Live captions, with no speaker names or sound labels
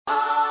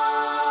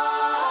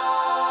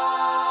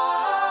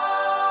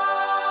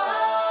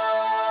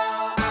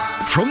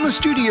From the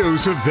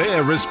studios of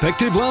their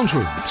respective lounge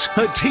rooms,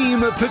 a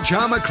team of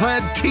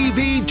pajama-clad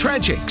TV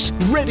tragics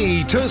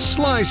ready to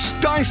slice,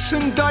 dice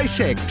and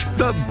dissect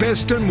the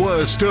best and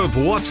worst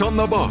of what's on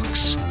the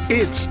box.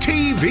 It's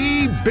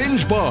TV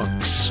Binge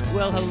Box.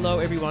 Well, hello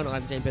everyone,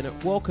 I'm Dan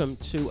Bennett. Welcome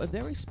to a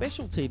very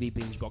special TV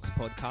Binge Box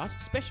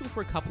podcast. Special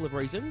for a couple of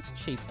reasons,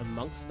 chief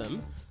amongst them.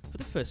 For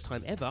the first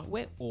time ever,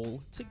 we're all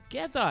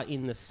together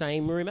in the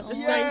same room at the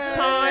same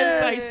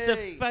time, face to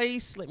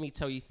face. Let me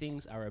tell you,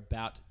 things are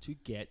about to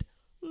get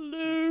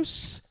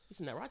loose.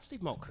 Isn't that right,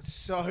 Steve Molk?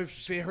 So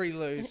very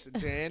loose,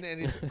 Dan,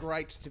 and it's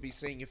great to be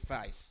seeing your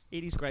face.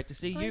 It is great to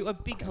see you. A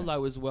big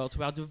hello as well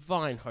to our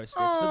divine hostess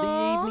for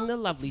the evening, the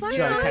lovely So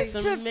Jo nice to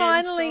Casamento.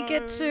 finally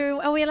get to...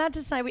 Are we allowed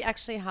to say we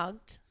actually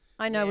hugged?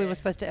 I know we were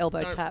supposed to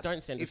elbow tap.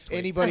 Don't send us If tweets.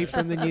 anybody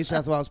from the New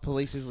South Wales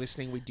Police is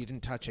listening, we didn't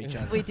touch each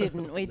other. We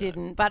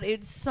didn't. But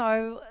it's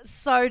so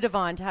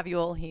divine to have you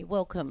all here.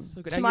 Welcome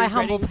So good. to Are my you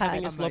humble regretting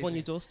having pad. a slob on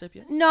your doorstep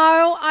yet?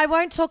 No, I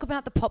won't talk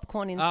about the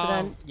popcorn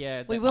incident.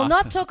 Yeah. We will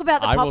not talk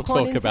about the I will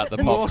popcorn talk about the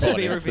incident. More to popcorn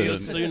be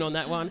revealed incident. soon on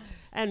that one.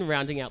 And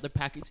rounding out the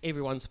pack, it's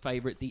everyone's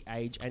favourite, the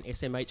Age and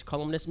SMH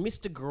columnist,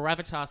 Mr.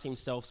 Gravitas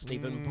himself,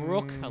 Stephen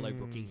Brook. Hello,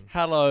 Brookie.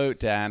 Hello,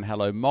 Dan.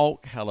 Hello,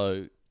 Molk.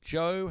 Hello,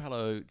 Joe.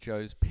 Hello,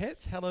 Joe's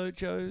pets. Hello,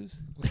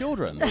 Joe's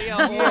children. We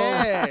are all,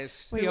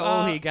 Yes. we are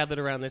all here gathered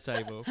around the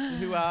table.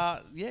 Who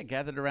are,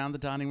 gathered around the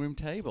dining room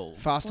table.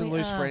 Fast and We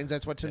loose, are. friends.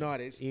 That's what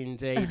tonight is.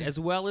 Indeed. As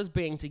well as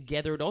being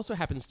together, it also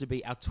happens to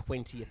be our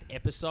 20th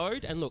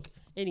episode. And look,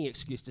 any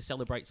excuse to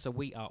celebrate, so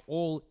we are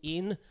all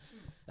in.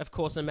 Of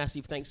course, a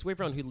massive thanks to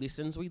everyone who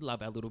listens. We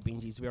love our little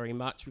bingies very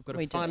much. We've got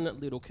a fun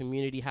little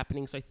community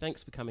happening, so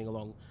thanks for coming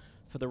along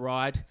for the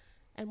ride.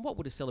 And what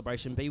would a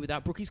celebration be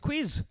without Brookie's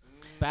quiz?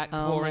 Back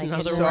for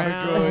another So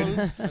round.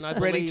 good. And I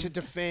Ready believe, to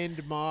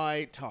defend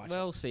my title.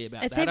 Well, see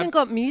about It's that. even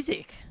got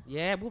music.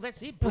 Yeah, well,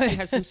 that's it. Brookie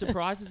has some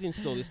surprises in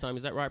store this time.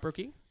 Is that right,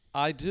 Brookie?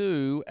 I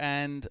do,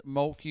 and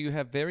Molk, you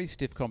have very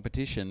stiff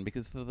competition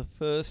because for the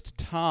first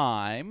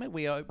time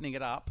we are opening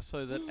it up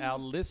so that our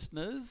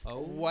listeners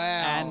Wow.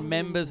 and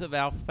members of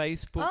our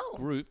Facebook Oh.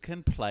 group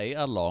can play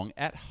along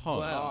at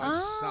home. Wow.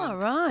 Oh, Oh, son.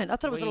 right. I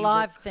thought it was a We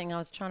live thing. I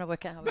was trying to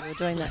work out how we were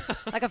doing that.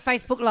 Like a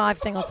Facebook Live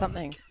thing or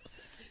something.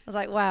 I was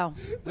like, wow.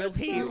 We'll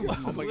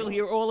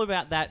hear all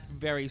about that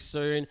very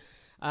soon.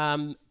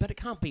 But it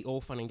can't be all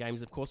fun and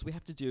games, of course. We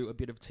have to do a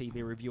bit of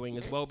TV reviewing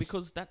as well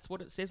because that's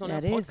what it says on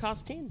That our is.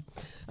 podcast 10.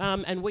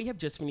 And we have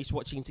just finished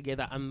watching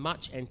together a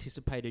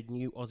much-anticipated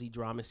new Aussie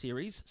drama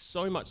series.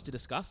 So much to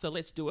discuss, so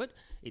let's do it.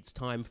 It's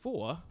time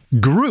for...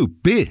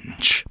 Group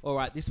Binge. All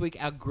right, this week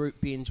our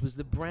group binge was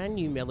the brand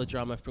new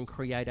melodrama from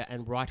creator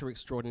and writer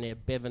extraordinaire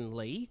Bevan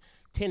Lee.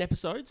 10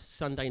 episodes,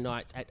 Sunday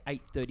nights at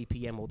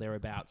 8:30pm or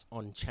thereabouts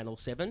on Channel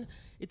 7.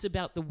 It's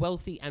about the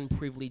wealthy and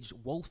privileged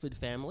Walford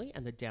family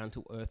and the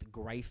down-to-earth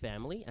Grey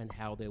family and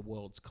how their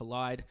worlds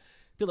collide.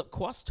 Philip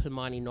Quast,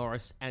 Hermione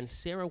Norris and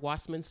Sarah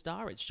Weissman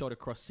star. It's shot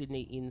across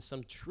Sydney in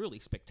some truly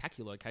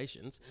spectacular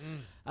locations.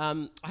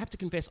 I have to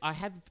confess, I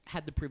have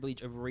had the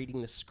privilege of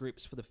reading the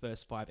scripts for the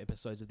first 5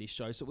 episodes of this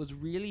show, so it was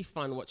really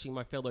fun watching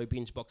my fellow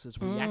binge boxers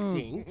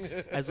reacting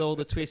as all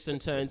the twists and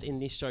turns in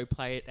this show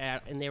play it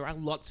out, and there are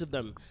lots of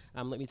them.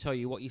 Let me tell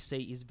you, what you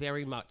see is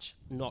very much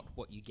not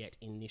what you get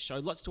in this show.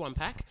 Lots to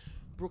unpack.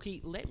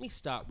 Brookie, let me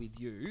start with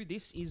you.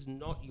 This is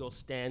not your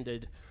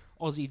standard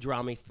Aussie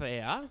drama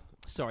fare.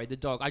 Sorry, the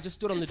dog. I just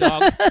stood on the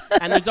dog,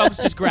 and the dog's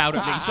just growled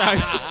at me. So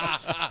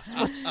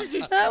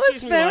That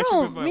was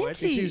feral.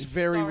 Minty. This is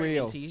very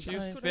real. She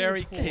was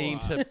very keen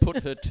to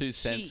put her 2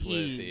 cents worth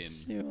in.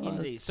 She was.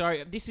 Indeed.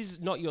 Sorry, this is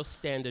not your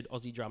standard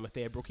Aussie drama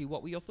fare, Brookie.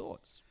 What were your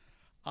thoughts?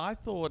 I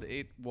thought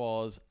it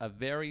was a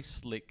very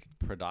slick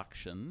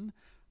production.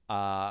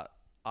 I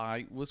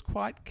was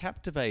quite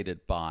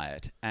captivated by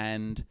it.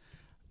 And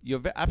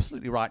you're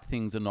absolutely right,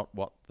 things are not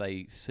what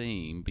they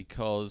seem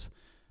because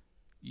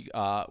you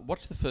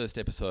watch the first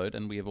episode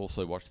and we have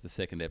also watched the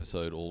second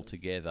episode all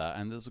together,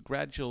 and there's a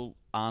gradual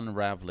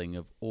unravelling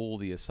of all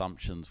the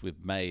assumptions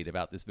we've made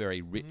about this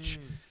very rich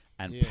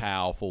and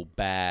powerful,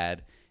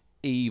 bad,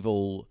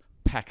 evil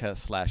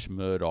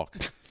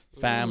Packer/Murdoch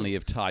family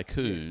of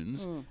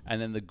tycoons,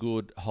 and then the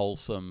good,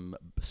 wholesome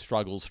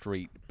Struggle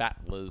Street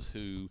battlers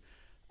who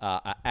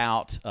are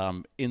out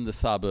in the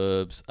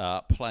suburbs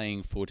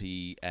playing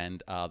footy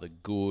and are the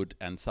good,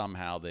 and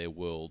somehow their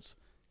worlds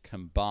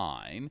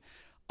combine.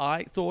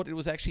 I thought it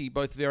was actually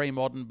both very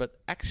modern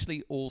but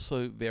actually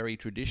also very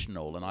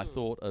traditional, and I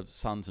thought of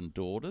Sons and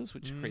Daughters,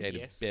 which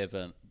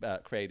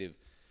creative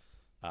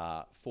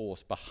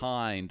force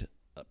behind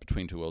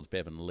Between Two Worlds,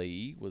 Bevan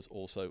Lee, was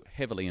also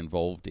heavily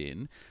involved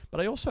in.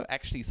 But I also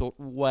actually thought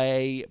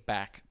way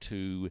back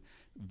to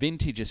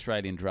vintage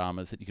Australian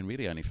dramas that you can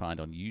really only find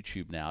on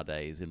YouTube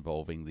nowadays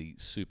involving the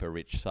super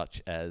rich,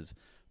 such as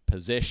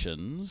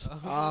Possessions.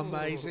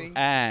 Amazing.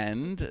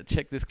 And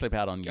check this clip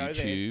out on Go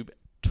YouTube.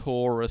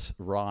 Taurus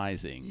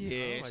Rising.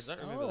 Oh, I don't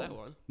remember that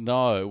one.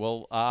 No,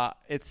 well,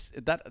 it's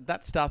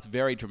that starts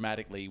very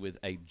dramatically with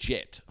a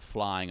jet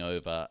flying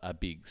over a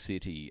big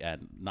city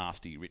and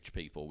nasty rich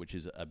people, which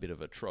is a bit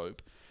of a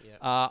trope.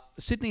 Yeah.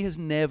 Sydney has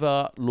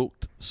never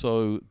looked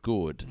so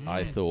good,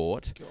 I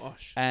thought.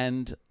 Gosh.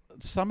 And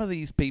some of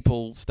these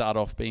people start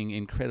off being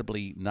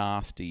incredibly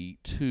nasty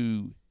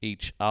to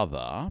each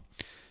other.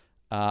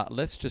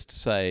 Let's just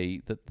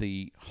say that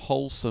the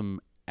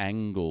wholesome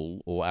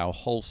angle or our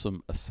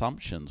wholesome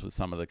assumptions with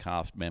some of the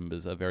cast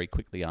members are very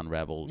quickly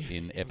unraveled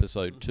in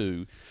episode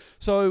 2.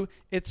 So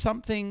it's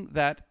something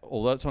that,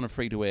 although it's on a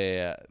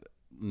free-to-air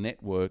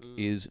network,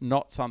 is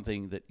not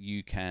something that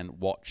you can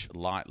watch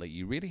lightly.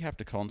 You really have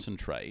to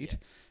concentrate.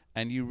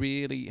 And you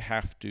really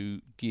have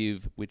to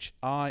give, which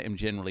I am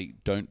generally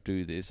don't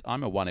do this.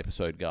 I'm a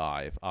one-episode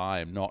guy. If I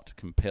am not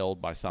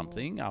compelled by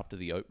something after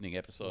the opening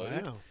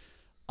episode, Wow.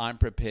 I'm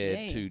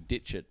prepared to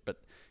ditch it.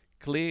 But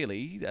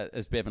clearly,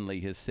 as Bevan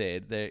Lee has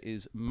said, there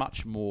is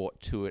much more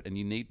to it, and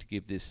you need to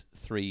give this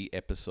 3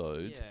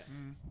 episodes. Yeah.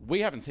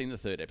 We haven't seen the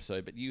 3rd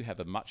episode, but you have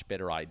a much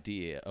better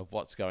idea of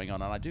what's going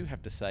on. And I do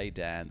have to say,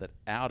 Dan, that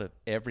out of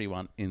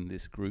everyone in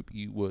this group,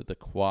 you were the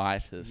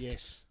quietest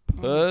Yes.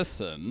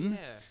 person.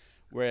 Yeah.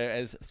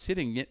 Whereas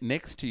sitting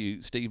next to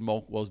you, Steve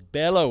Malk was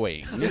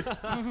bellowing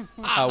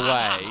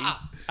away.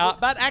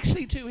 But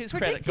actually, to his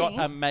credit, got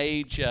a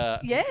major...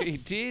 Yes. He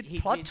did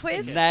Plot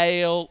twist.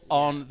 nail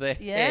on the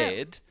Yeah.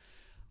 head.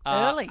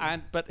 Early.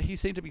 But he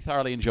seemed to be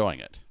thoroughly enjoying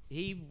it.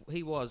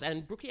 He was,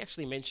 and Brookie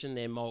actually mentioned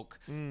there, Malk,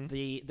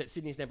 that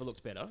Sydney's never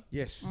looked better.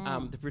 Yes.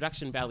 The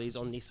production values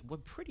on this were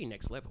pretty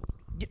next level.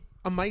 Yeah,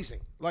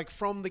 amazing. Like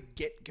from the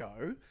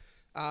get-go,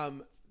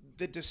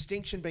 the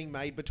distinction being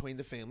made between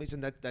the families,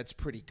 and that's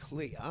pretty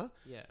clear,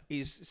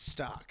 is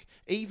stark.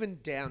 Even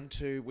down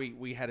to,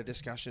 we had a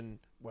discussion,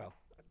 well,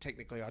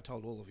 technically I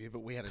told all of you, but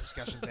we had a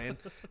discussion,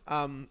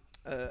 Dan,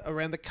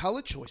 around the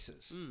colour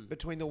choices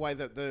between the way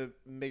that the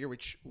mega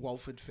rich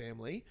Walford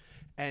family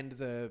and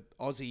the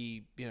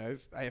Aussie,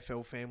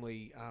 AFL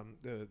family,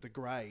 the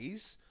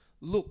Greys,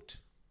 looked.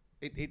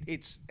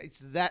 It's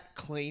that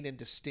clean and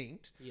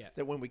distinct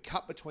that when we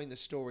cut between the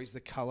stories,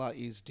 the colour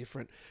is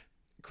different.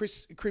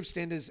 Chris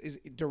Stenders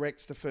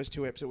directs the first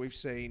 2 episodes we've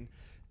seen,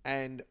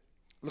 and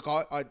look,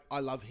 I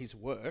love his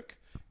work,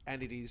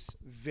 and it is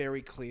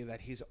very clear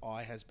that his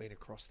eye has been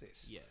across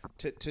this. Yeah.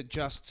 To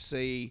just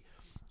see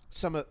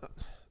some of,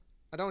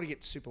 I don't want to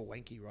get super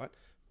wanky, right?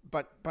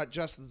 But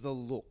just the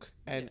look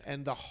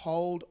and the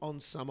hold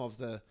on some of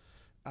the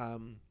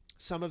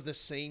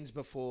scenes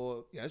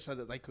before, so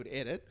that they could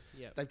edit.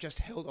 Yeah. They've just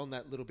held on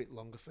that little bit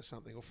longer for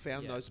something, or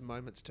found those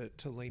moments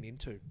to lean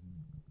into.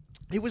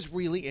 It was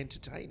really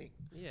entertaining.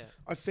 Yeah.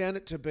 I found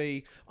it to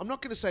be... I'm not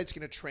going to say it's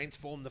going to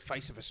transform the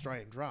face of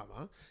Australian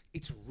drama.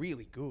 It's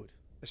really good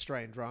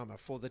Australian drama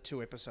for the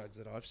 2 episodes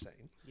that I've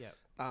seen. Yeah.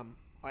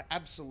 I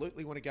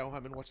absolutely want to go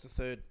home and watch the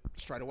 3rd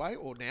straight away,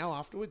 or now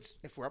afterwards,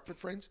 if we're up for it,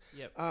 friends.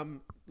 Yep.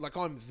 Like,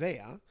 I'm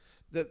there.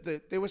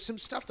 There was some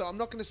stuff that... I'm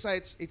not going to say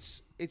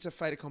it's a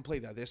fait accompli,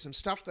 though. There's some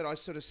stuff that I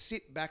sort of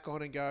sit back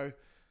on and go,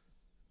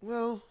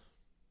 well,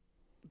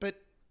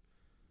 but...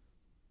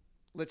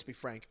 Let's be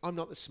frank, I'm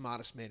not the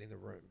smartest man in the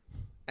room.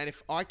 And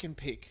if I can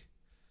pick,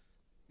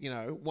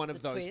 one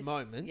of those twists,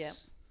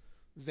 moments,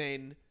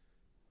 then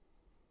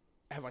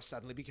have I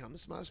suddenly become the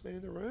smartest man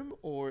in the room?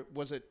 Or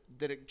was it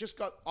that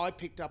I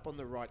picked up on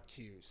the right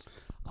cues?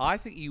 I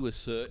think you were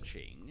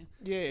searching.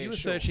 Yeah, You were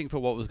sure. searching for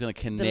what was going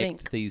to link.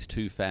 connect these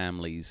 2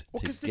 families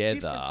Because the together.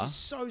 difference is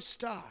so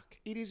stark.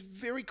 It is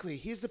very clear.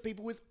 Here's the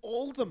people with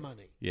all the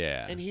money.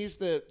 Yeah. And here's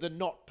the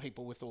not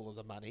people with all of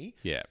the money.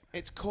 Yeah.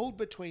 It's called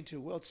Between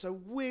Two Worlds. So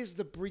where's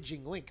the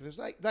bridging link?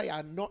 They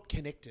are not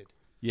connected.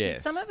 Yes.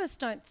 See, some of us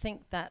don't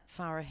think that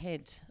far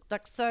ahead.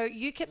 Like, so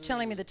you kept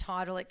telling me the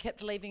title. It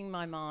kept leaving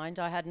my mind.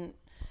 I hadn't...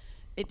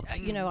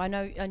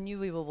 I knew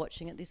we were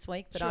watching it this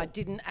week, but I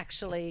didn't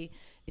actually...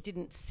 It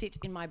didn't sit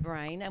in my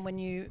brain. And when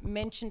you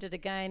mentioned it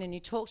again and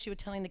you were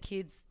telling the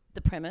kids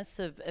the premise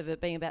of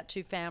it being about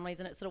 2 families,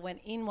 and it sort of went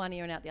in one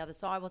ear and out the other.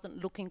 So I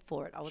wasn't looking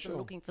for it. I wasn't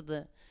looking for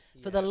the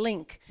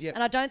link. Yep.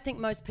 And I don't think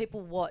most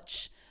people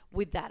watch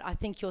with that. I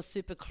think you're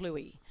super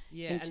cluey.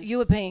 Yeah, and you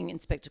were being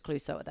Inspector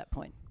Clouseau at that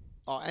point.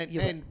 Oh,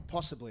 and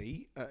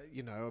possibly,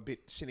 a bit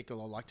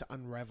cynical. I like to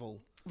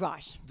unravel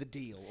Right. the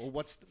deal, or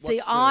what's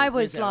I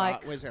was where's our-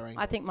 like, where's our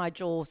angle? I think my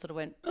jaw sort of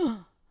went,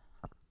 oh,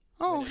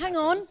 hang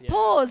on, happens, yeah.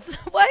 pause,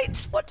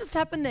 wait, what just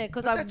happened there?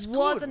 Because But I that's good,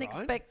 wasn't right?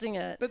 expecting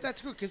it. But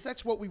that's good, because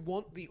that's what we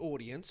want the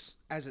audience,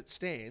 as it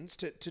stands,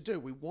 to do.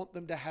 We want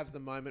them to have the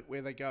moment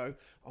where they go,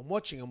 I'm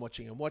watching,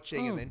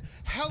 and then,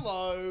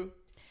 hello.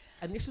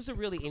 And this was a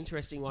really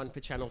interesting one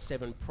for Channel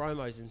 7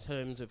 promos in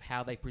terms of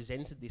how they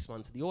presented this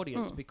one to the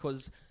audience,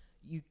 because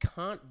you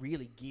can't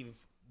really give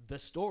the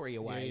story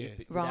away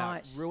without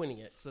Right. ruining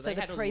it. So So they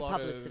the had a lot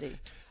pre-publicity.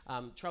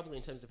 of trouble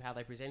in terms of how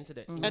they presented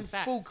it. And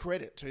full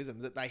credit to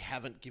them that they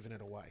haven't given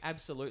it away.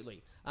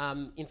 Absolutely.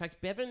 In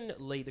fact, Bevan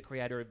Lee, the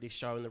creator of this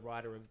show and the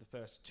writer of the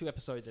first 2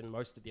 episodes and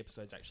most of the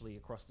episodes actually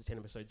across the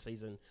 10-episode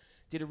season,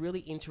 did a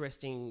really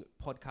interesting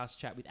podcast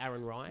chat with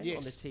Aaron Ryan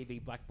on the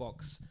TV Black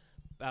Box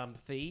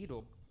feed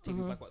or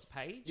TV Black Box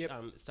page. Yep.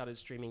 It started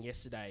streaming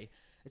yesterday.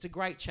 It's a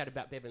great chat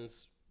about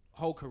Bevan's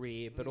whole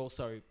career, but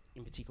also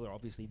in particular,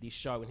 obviously, this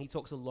show. And he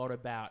talks a lot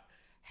about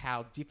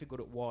how difficult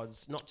it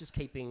was, not just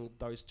keeping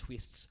those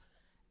twists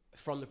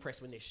from the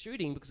press when they're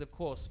shooting, because of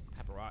course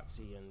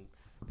paparazzi and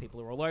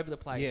people are all over the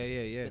place.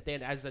 Yeah. But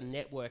then as a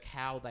network,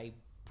 how they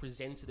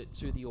presented it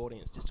to the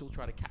audience to still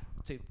try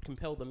to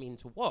compel them in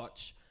to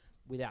watch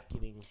without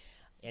giving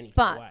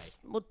anything away.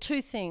 Well,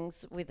 two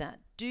things with that.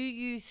 Do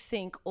you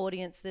think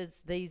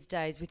audiences these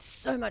days, with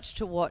so much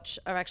to watch,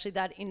 are actually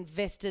that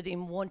invested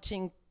in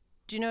wanting?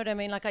 Do you know what I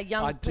mean? Like a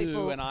young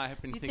people. I do, and I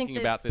have been thinking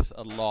about this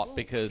a lot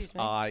because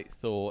I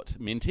thought,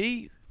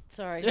 Minty.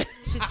 Sorry,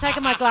 she's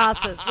taken my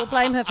glasses. We'll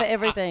blame her for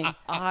everything.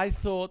 I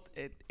thought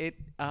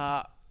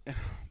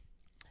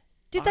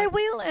Did they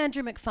wheel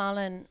Andrew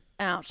McFarlane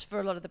out for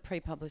a lot of the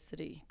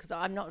pre-publicity? Because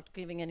I'm not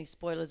giving any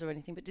spoilers or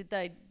anything, but did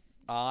they?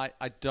 I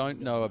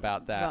don't know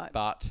about that, Right.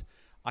 but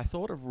I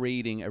thought of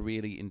reading a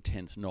really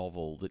intense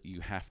novel that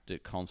you have to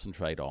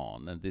concentrate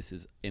on, and this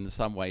is in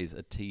some ways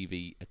a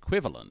TV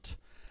equivalent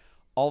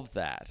of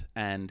that,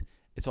 and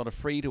it's on a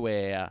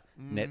free-to-air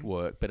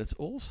network, but it's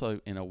also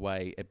in a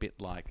way a bit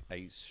like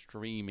a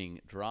streaming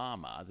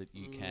drama that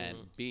you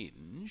can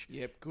binge.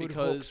 Yep, good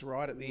because hooks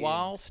right at the end.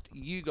 whilst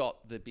you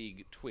got the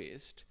big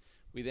twist,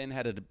 we then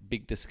had a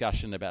big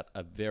discussion about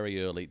a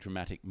very early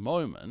dramatic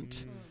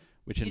moment,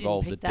 which You didn't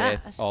involved the pick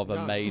that. death of a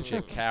No.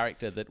 major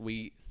character that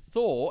we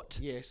thought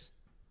Yes.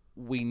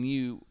 we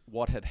knew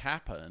what had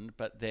happened,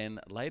 but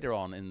then later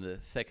on in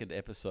the second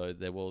episode,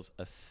 there was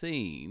a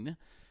scene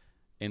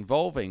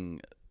involving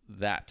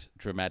that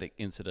dramatic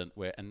incident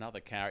where another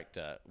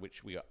character,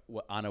 which we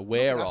were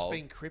unaware Look at us of,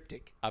 being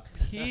cryptic.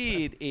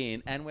 appeared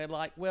in, and we're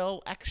like,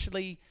 well,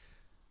 actually,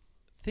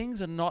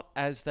 things are not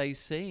as they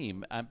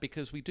seem,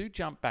 because we do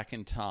jump back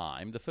in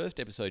time. The first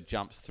episode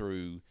jumps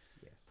through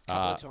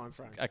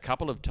a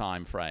couple of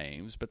time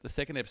frames, but the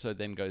second episode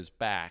then goes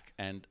back,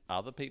 and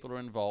other people are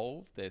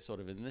involved. They're sort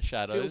of in the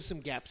shadows. Fills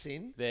some gaps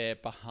in. They're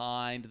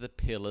behind the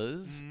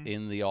pillars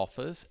in the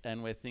office,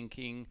 and we're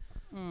thinking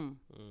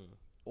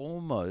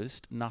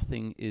almost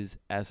nothing is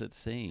as it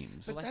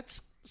seems. But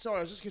that's sorry,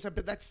 I was just going to say,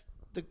 but that's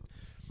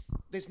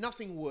there's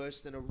nothing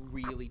worse than a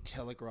really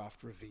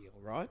telegraphed reveal,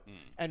 right?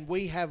 And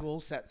we have all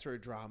sat through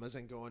dramas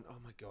and gone, oh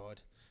my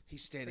God,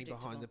 he's standing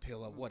behind the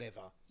pillar,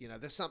 whatever. You know,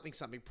 there's something.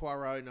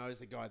 Poirot knows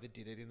the guy that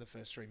did it in the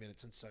first 3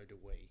 minutes, and so do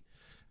we.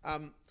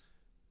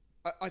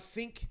 I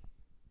think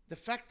the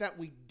fact that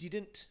we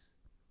didn't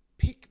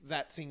pick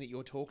that thing that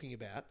you're talking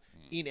about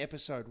in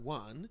episode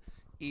 1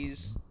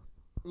 is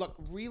like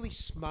really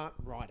smart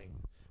writing,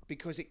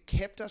 because it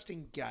kept us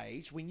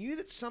engaged. We knew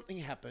that something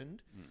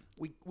happened.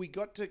 We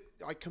got to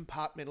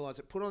compartmentalize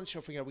it, put it on the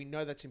shelf and go, we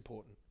know that's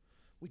important.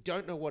 We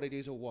don't know what it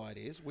is or why it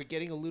is. We're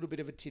getting a little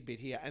bit of a tidbit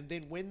here. And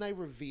then when they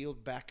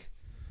revealed back,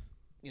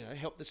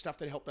 the stuff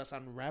that helped us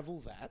unravel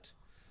that,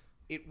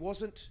 it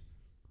wasn't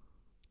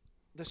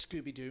the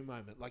Scooby-Doo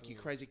moment, like you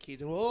crazy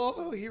kids, and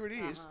oh, here it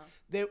is.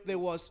 There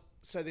was,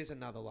 so there's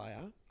another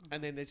layer,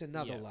 and then there's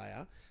another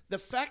layer. The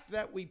fact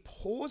that we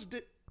paused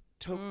it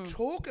to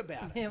talk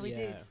about it We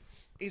did.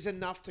 is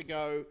enough to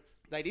go,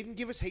 they didn't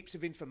give us heaps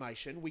of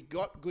information. We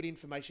got good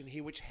information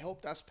here, which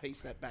helped us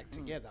piece that back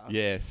together.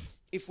 Yes.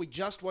 If we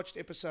just watched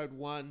episode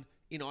 1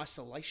 in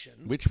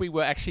isolation... Which we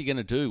were actually going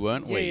to do,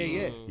 weren't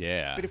we?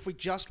 Yeah. But if we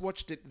just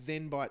watched it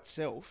then by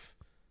itself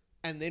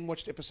and then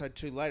watched episode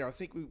 2 later, I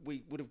think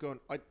we would have gone...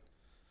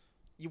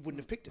 you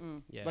wouldn't have picked it.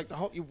 Yeah. Like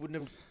you wouldn't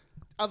have...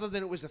 Other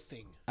than it was a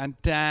thing.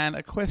 And Dan,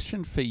 a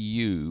question for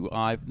you.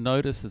 I've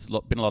noticed there's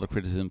been a lot of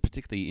criticism,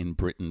 particularly in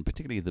Britain,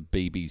 particularly the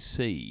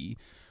BBC,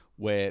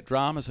 where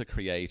dramas are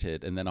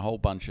created and then a whole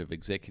bunch of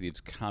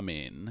executives come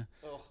in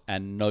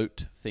and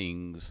note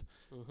things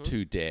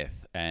to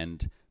death,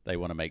 and they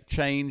want to make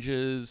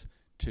changes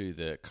to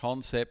the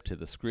concept, to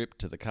the script,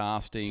 to the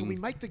casting. Can we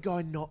make the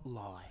guy not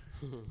lie?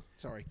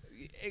 Sorry.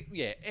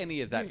 Yeah,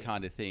 any of that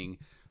kind of thing.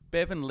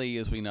 Bevan Lee,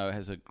 as we know,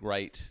 has a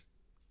great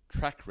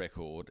track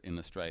record in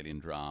Australian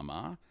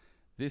drama.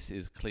 This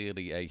is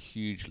clearly a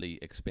hugely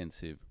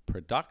expensive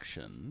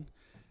production.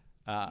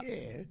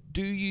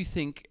 Do you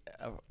think,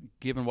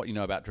 given what you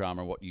know about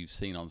drama, what you've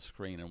seen on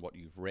screen and what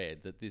you've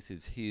read, that this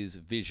is his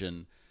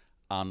vision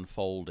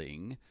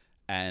unfolding,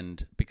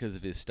 and because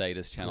of his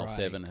status, Channel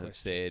 7 have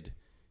said,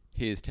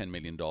 here's $10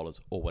 million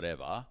or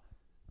whatever,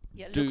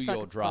 It do looks like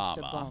your it's cost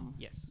a drama? bomb.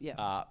 Yes.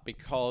 Yeah.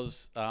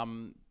 Because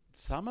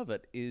some of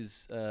it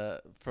is,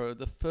 for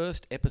the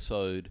first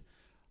episode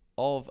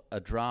of a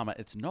drama,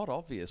 it's not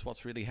obvious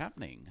what's really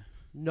happening.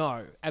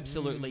 No,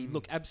 absolutely.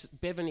 Look,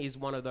 Bevan is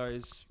one of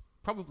those,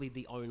 probably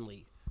the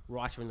only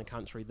writer in the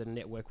country that a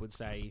network would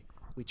say,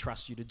 we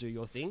trust you to do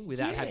your thing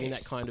without having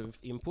that kind of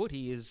input.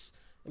 He is,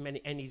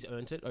 and he's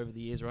earned it over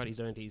the years, right? He's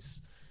earned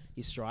his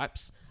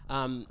stripes.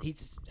 He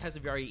has a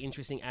very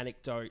interesting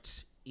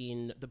anecdote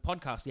in the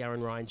podcast, the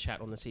Aaron Ryan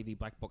Chat on the TV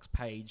Black Box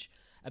page,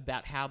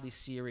 about how this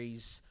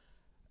series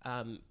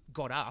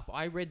got up.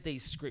 I read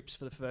these scripts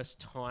for the first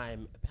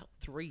time about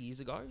 3 years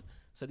ago.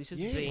 So this has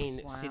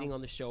been sitting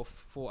on the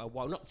shelf for a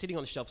while. Not sitting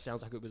on the shelf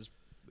sounds like it was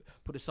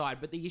put aside.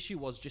 But the issue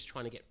was just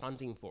trying to get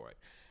funding for it.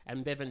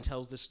 And Bevan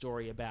tells the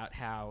story about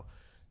how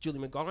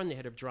Julie McGowan, the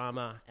head of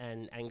drama,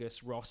 and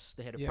Angus Ross,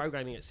 the head of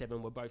programming at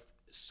Seven, were both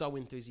so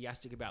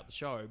enthusiastic about the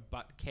show,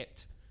 but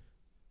kept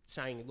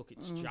saying, look,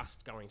 it's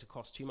just going to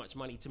cost too much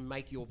money to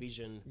make your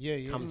vision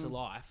come to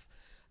life.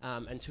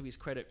 And to his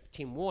credit,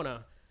 Tim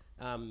Warner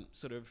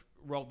sort of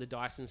rolled the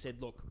dice and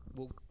said, look,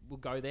 we'll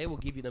go there, we'll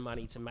give you the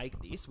money to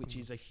make this, which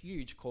is a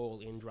huge call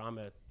in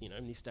drama, you know,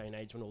 in this day and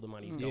age when all the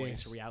money's going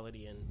to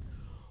reality and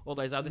all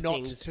those other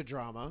things. Not to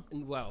drama.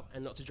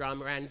 And not to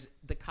drama. And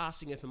the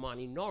casting of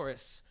Hermione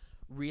Norris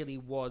really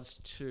was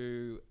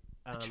to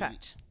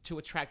attract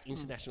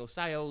international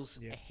sales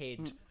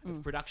ahead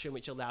of production,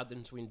 which allowed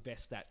them to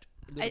invest that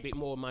little bit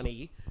more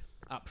money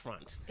up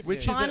front.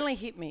 It's finally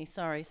hit me.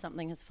 Sorry,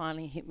 something has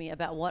finally hit me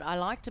about what I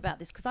liked about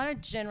this, because I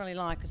don't generally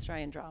like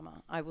Australian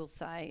drama, I will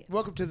say.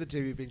 Welcome to the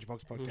TV Binge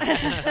Box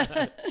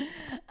podcast.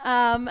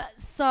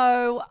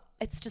 So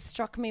it's just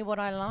struck me what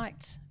I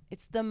liked.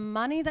 It's the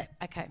money that...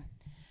 Okay.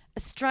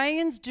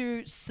 Australians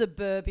do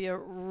suburbia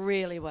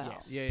really well.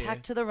 Yes.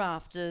 Packed to the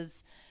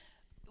rafters.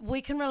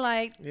 We can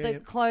relate the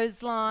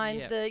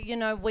clothesline, the, you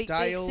know, wheat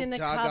bix in the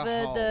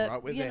cupboard,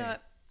 right, you know,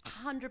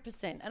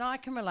 100%. And I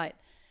can relate.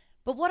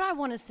 But what I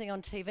want to see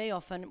on TV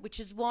often, which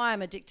is why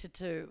I'm addicted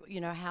to,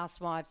 you know,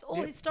 Housewives,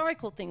 all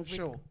historical things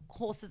with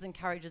horses and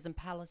carriages and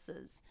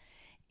palaces,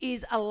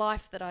 is a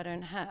life that I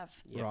don't have.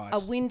 Right. A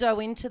window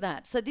into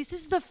that. So this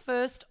is the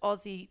first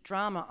Aussie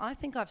drama I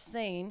think I've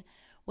seen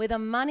where the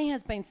money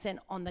has been spent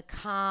on the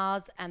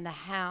cars and the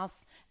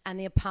house and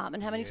the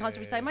apartment. How many times do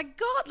we say, my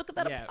God, look at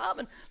that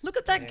apartment, look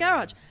at that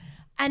garage.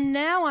 And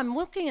now I'm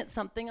looking at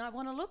something I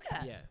want to look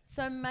at. Yeah.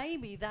 So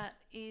maybe that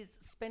is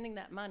spending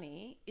that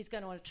money is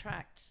going to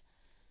attract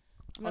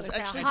a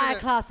higher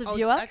class of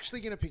viewer. I was actually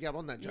going to pick up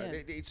on that, Joe.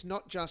 Yeah. It's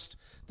not just...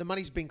 The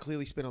money's been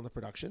clearly spent on the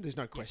production. There's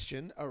no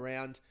question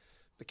around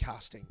the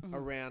casting,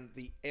 around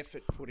the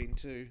effort put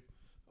into...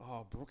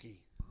 Oh,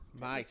 Brookie.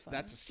 Mate,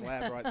 that's a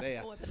slab right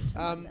there.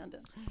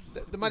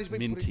 The money's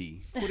been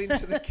put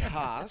into the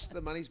cast.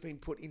 The money's been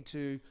put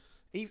into...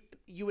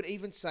 You would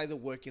even say the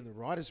work in the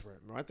writer's room,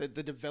 right? The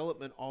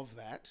development of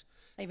that.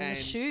 Even the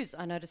shoes.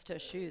 I noticed her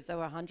shoes. They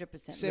were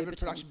 100% Seven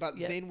production. But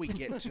then we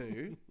get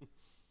to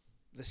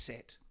the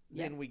set.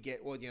 Then we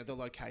get, the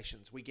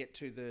locations. We get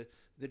to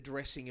the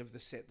dressing of the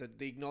set.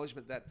 The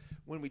acknowledgement that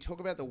when we talk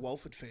about the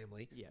Walford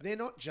family, they're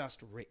not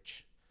just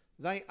rich.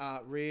 They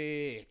are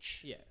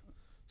rich. Yeah.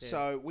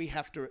 So we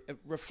have to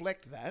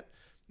reflect that.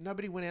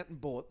 Nobody went out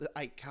and bought the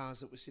 8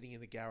 cars that were sitting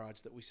in the garage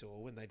that we saw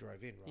when they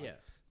drove in, right? Yeah.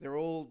 They're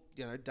all,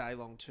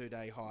 day-long,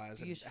 2-day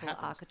hires. Beautiful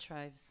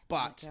architraves.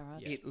 But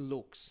it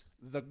looks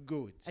the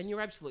goods. And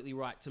you're absolutely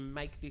right. To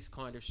make this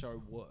kind of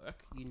show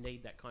work, you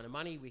need that kind of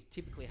money. We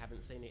typically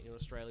haven't seen it in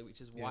Australia,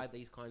 which is why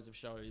these kinds of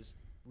shows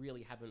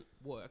really haven't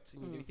worked.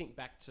 And you think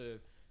back to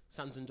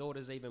Sons and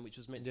Daughters even, which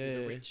was meant to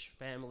be the rich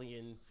family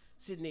in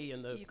Sydney,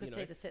 and you could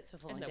see the sets were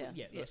falling down.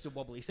 They're still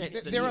wobbly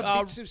sets. There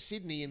are bits of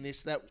Sydney in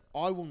this that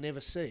I will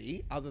never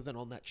see other than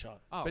on that show.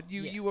 Oh, but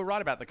you were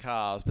right about the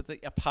cars, but the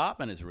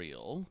apartment is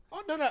real.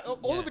 Oh, no,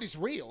 all of it is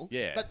real.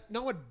 Yeah. But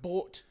no one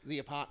bought the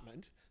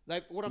apartment.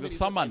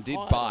 Someone did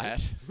buy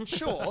it.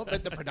 Sure,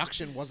 but the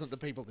production wasn't the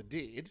people that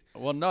did.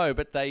 Well, no,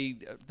 but they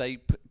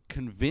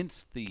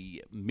convinced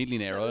the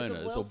millionaire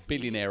owners or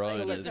billionaire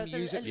owners to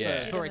use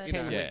it for a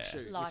 10-week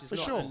shoot. For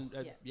sure.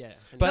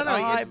 But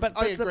I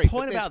the agree,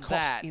 point about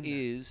that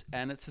is,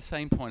 and it's the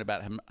same point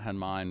about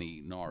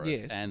Hermione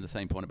Norris and the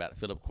same point about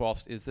Philip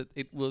Quast, is that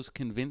it was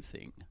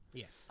convincing.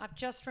 Yes. I've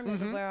just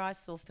remembered where I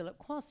saw Philip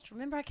Quast.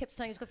 Remember I kept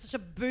saying he's got such a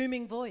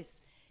booming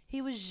voice.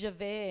 He was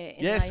Javert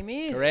in Les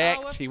Mis.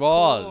 Correct. He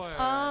was.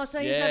 Oh, so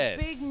he's a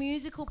big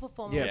musical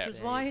performer, which is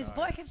why his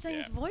voice. I kept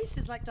saying his voice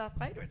is like Darth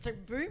Vader. It's so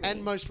booming.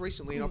 And most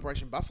recently in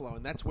Operation Buffalo,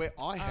 and that's where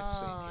I had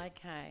seen him. Oh,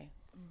 okay.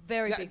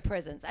 Very big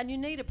presence, and you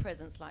need a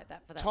presence like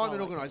that for that. Time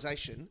and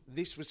organisation.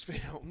 This was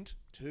filmed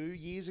 2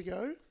 years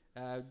ago.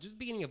 Just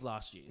beginning of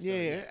last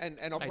year. So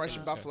and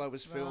Operation Buffalo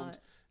was filmed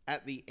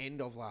at the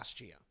end of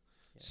last year.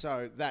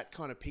 So that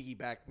kind of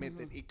piggyback meant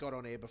that it got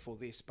on air before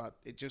this, but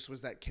it just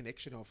was that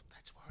connection of,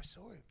 that's where I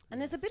saw him. And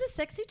there's a bit of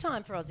sexy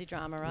time for Aussie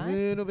drama, right? A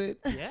little bit.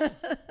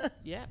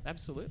 Yeah,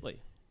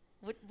 absolutely.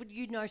 Would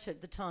you note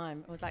at the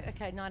time? It was like,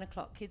 okay, 9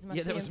 o'clock, kids must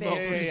be in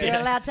bed. Yeah. They're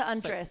allowed to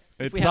undress.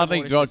 It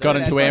suddenly got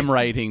into M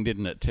rating,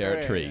 didn't it,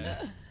 territory?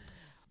 Yeah.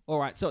 All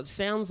right, so it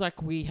sounds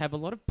like we have a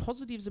lot of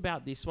positives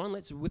about this one.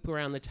 Let's whip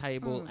around the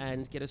table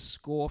and get a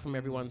score from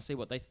everyone, see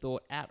what they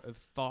thought out of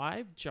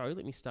 5. Joe,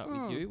 let me start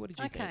with you. What did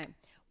you think? Okay.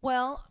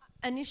 Well,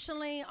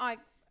 initially I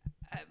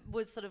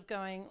was sort of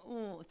going,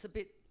 oh, it's a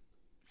bit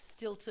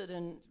stilted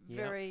and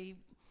very,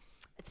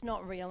 it's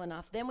not real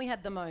enough. Then we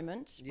had the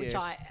moment, which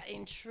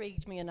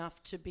intrigued me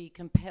enough to be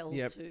compelled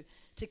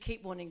to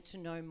keep wanting to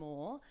know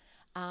more.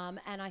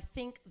 And I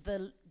think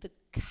the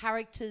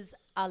characters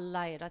are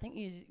layered. I think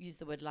you used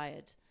the word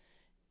layered.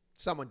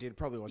 Someone did,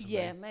 probably wasn't me.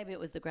 Yeah, maybe it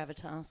was the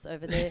gravitas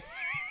over there.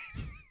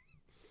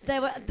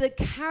 The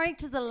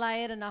characters are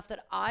layered enough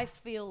that I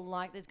feel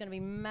like there's going to be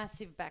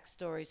massive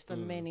backstories for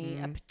many.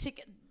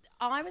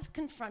 I was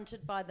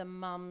confronted by the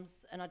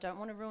mums, and I don't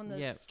want to ruin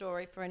the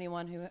story for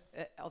anyone who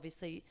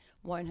obviously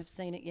won't have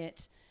seen it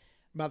yet.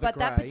 Mother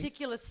that Grey.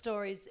 particular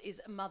story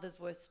is a mother's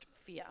worst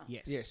fear.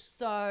 Yes.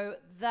 So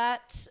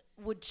that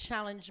would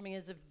challenge me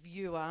as a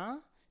viewer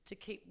to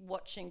keep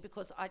watching,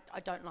 because I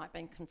don't like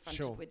being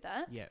confronted with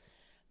that. Yeah.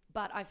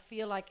 But I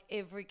feel like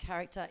every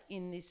character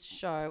in this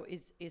show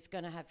is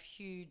going to have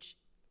huge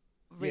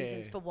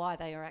reasons for why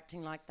they are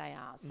acting like they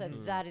are. So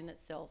that in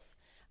itself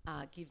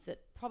gives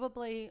it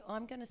probably,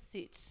 I'm going to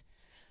sit,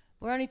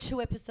 we're only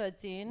 2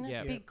 episodes in,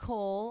 big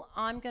call.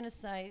 I'm going to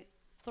say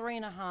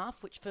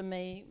 3.5, which for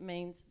me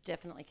means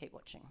definitely keep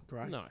watching.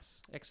 Great.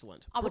 Nice.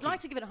 Excellent. I would like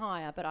to give it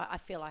higher, but I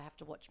feel I have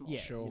to watch more. Yeah,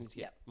 Sure. you need to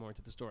get more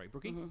into the story.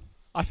 Brookie?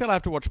 I feel I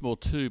have to watch more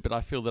too, but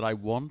I feel that I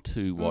want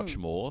to watch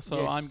more,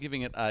 so I'm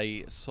giving it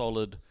a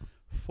solid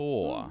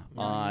 4.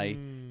 I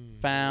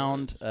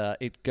found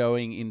it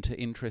going into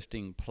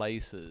interesting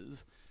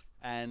places,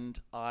 and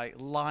I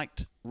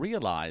liked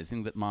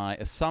realising that my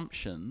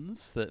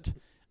assumptions that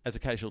as a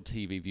casual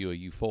TV viewer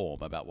you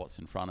form about what's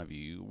in front of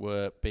you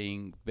were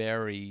being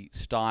very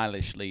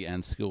stylishly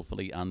and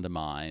skillfully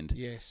undermined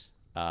Yes.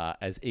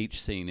 as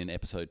each scene in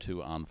episode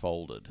 2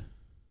 unfolded.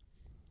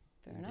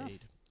 Fair enough.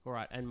 Indeed. All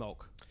right, and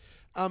Mulk.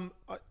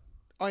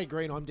 I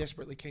agree, and I'm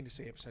desperately keen to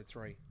see episode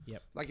 3.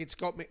 Yep. Like, it's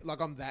got me, like,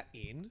 I'm that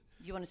in.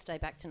 You want to stay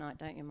back tonight,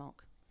 don't you,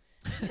 Mark?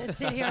 Let's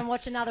sit here and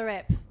watch another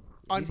ep.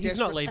 He's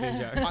not leaving,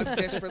 Joe. I'm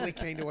desperately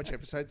keen to watch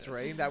episode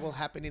 3. That will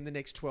happen in the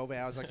next 12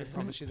 hours, I can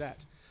promise you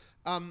that.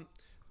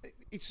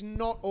 It's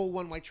not all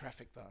one-way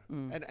traffic, though.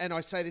 And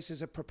I say this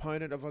as a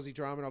proponent of Aussie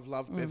drama, and I've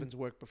loved Bevan's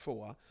work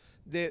before.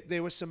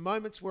 There were some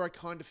moments where I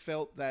kind of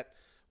felt that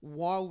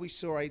while we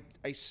saw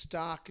a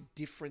stark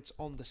difference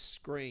on the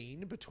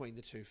screen between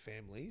the two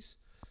families,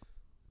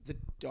 the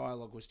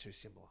dialogue was too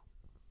similar.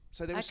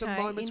 So there were some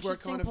moments where I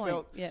kind of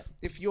felt,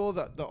 if you're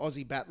the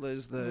Aussie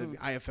battlers, the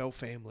AFL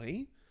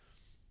family,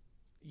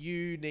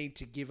 you need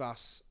to give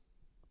us,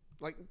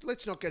 like,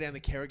 let's not go down the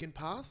Kerrigan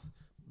path,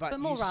 but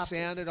you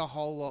sounded a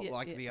whole lot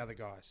like the other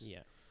guys. Yeah.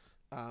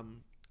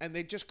 And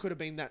there just could have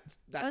been that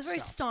It was very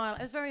stuff.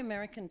 it was very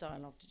American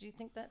dialogue. Did you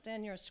think that,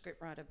 Dan? You're a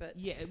scriptwriter, but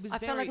Yeah, it was I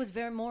felt like it was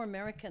very more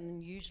American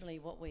than usually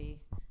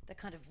the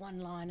kind of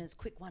one-liners,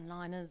 quick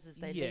one-liners as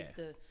they leave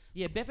the...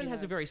 Yeah, Bevan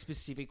has a very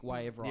specific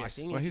way of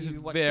writing. Well, If he's a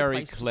you watch The very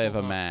Place to clever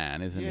Call Home-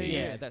 man, isn't he?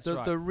 Yeah, that's the,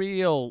 right. The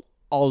real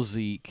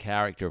Aussie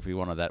character, if we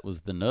wanted that, was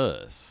the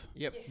nurse.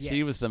 Yep.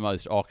 She was the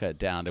most ochre,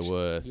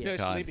 down-to-earth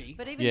Nurse kind. Libby.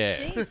 But even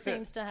she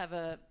seems to have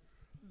a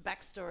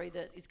backstory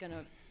that is going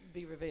to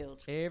be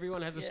revealed.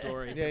 Everyone has a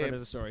story. Yeah, Everyone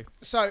has a story.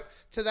 So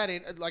to that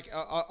end, like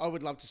I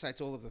would love to say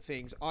it's all of the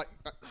things. I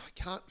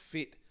can't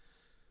fit.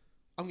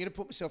 I'm going to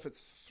put myself at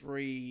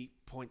 3.75,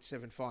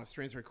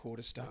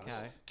 3.75 stars.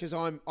 Okay. Because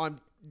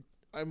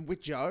I'm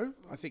with Joe.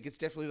 I think it's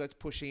definitely let's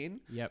push in.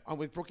 Yep. I'm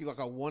with Brookie. Like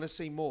I want to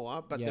see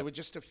more, but Yep. there were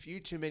just a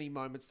few too many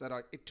moments that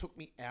it took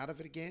me out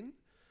of it again.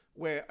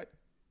 Where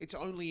it's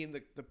only in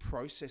the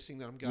processing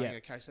that I'm going.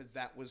 Yep. Okay, so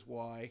that was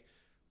why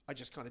I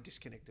just kind of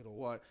disconnected or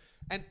why.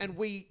 And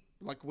we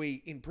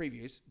in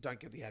previews don't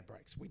get the ad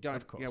breaks. We don't.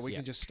 Of course, we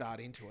can just start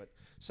into it.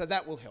 So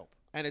that will help.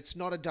 And it's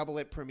not a double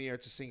ep premiere;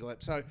 it's a single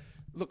ep. So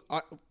look, I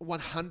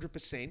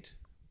 100%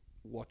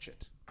 watch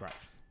it. Great.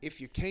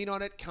 If you're keen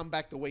on it, come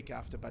back the week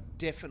after. But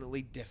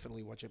definitely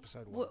watch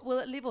episode 1. Will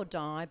it live or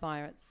die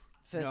by its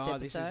first no,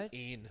 episode? this is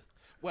in.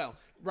 Well,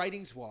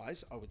 ratings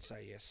wise, I would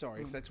say yes.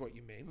 Sorry if that's what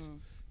you meant.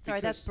 Sorry,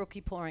 that's Because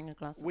Brookie pouring a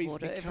glass of We've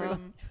water.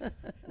 Everyone. become,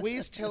 we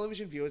as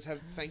television viewers have,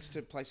 thanks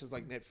to places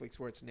like Netflix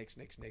where it's next,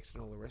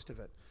 and all the rest of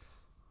it,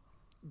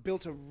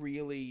 built a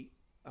really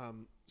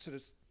sort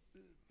of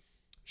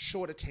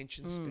short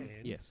attention span.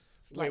 Yes.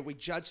 Where we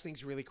judge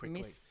things really quickly.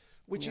 Miss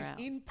Which you're is out.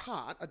 in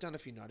part, I don't know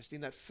if you noticed, in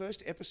that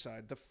first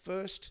episode, the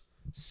first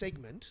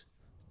segment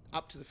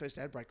up to the first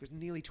ad break was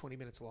nearly 20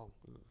 minutes long.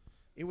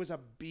 It was a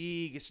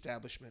big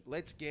establishment.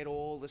 Let's get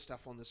all the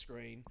stuff on the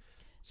screen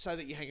so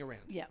that you hang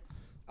around. Yeah.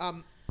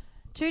 Um,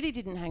 Tootie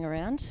didn't hang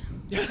around.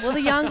 Well,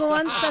 the younger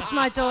ones, that's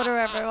my daughter,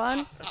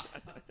 everyone.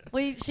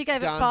 She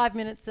gave Done. it 5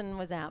 minutes and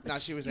was out. No,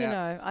 But she was you out.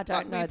 know, I But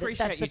don't we know that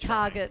appreciate that's the you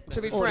trying. target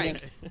to be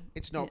audience. frank,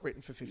 it's not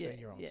written for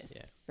 15-year-olds. Yes,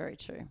 Yeah. very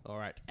true. All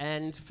right.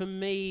 And for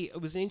me,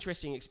 it was an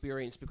interesting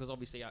experience because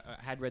obviously I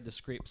had read the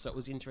script, so it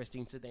was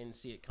interesting to then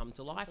see it come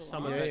to life.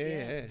 Some of life.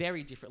 it Yeah.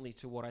 very differently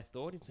to what I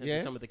thought in terms Yeah.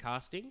 of some of the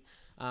casting.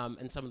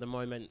 And some of the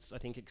moments I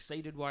think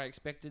exceeded what I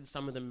expected.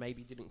 Some of them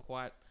maybe didn't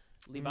quite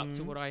live up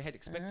to what I had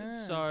expected.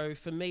 So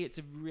for me, it's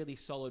a really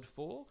solid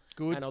 4.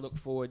 Good. And I look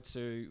forward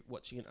to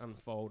watching it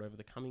unfold over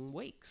the coming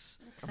weeks.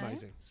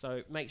 Amazing.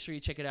 So make sure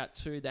you check it out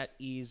too. That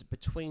is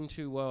Between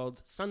Two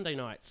Worlds, Sunday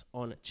nights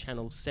on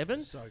Channel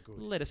 7. So good.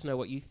 Let us know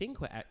what you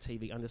think. We're at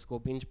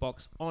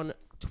TV_BingeBox on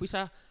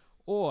Twitter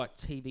or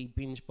TV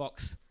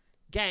BingeBox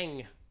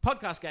Gang,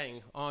 Podcast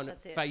Gang on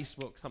That's it.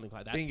 Facebook, something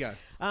like that. Bingo.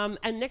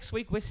 And next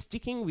week, we're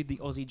sticking with the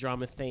Aussie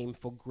drama theme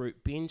for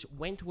Group Binge,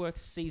 Wentworth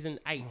Season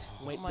 8.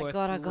 Oh my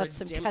God, I got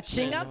some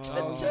catching up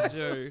to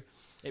do.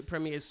 It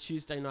premieres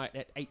Tuesday night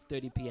at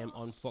 8:30 p.m.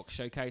 on Fox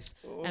Showcase,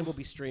 and will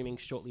be streaming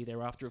shortly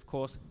thereafter, of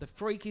course. The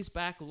Freak is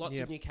back, lots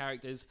of new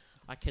characters.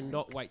 I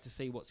cannot wait to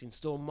see what's in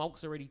store.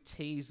 Molk's already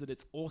teased that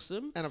it's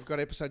awesome. And I've got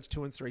episodes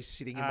 2 and 3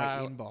 sitting in my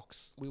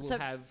inbox. We will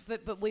have...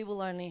 But we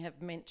will only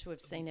have meant to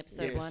have seen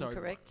episode 1,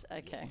 correct?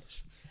 Okay.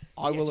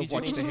 I will have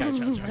watched ahead.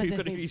 You've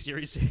got a few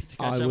series to catch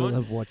up on. I will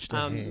have watched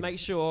ahead. Make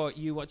sure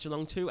you watch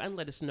along too and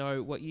let us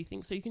know what you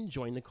think so you can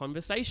join the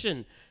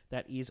conversation.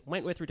 That is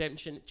Wentworth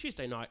Redemption,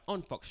 Tuesday night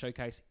on Fox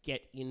Showcase.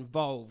 Get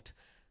involved.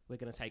 We're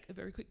going to take a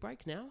very quick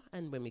break now,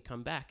 and when we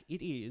come back,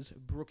 it is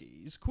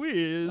Brookie's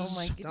Quiz. Oh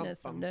my goodness,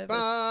 I'm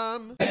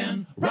nervous.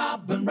 Ben,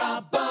 Rob and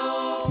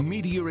Robbo.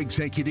 Media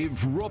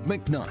executive Rob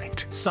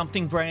McKnight.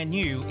 Something brand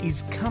new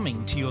is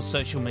coming to your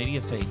social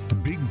media feed.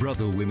 Big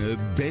Brother winner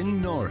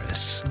Ben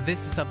Norris.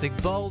 This is something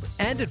bold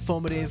and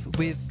informative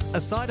with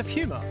a side of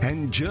humour.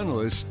 And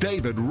journalist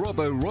David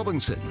Robbo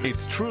Robinson.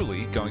 It's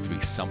truly going to be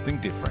something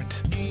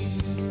different.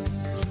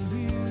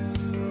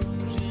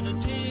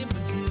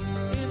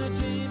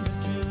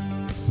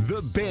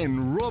 The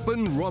Ben, Rob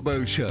and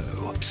Robbo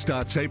Show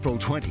starts April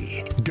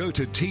 20. Go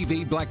to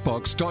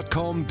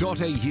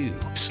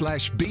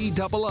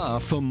tvblackbox.com.au/BRR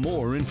for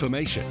more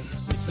information.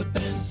 It's the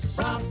Ben,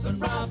 Rob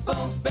and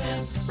Robbo,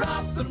 Ben,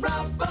 Rob and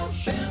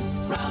Robbo,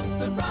 Ben,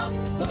 Rob and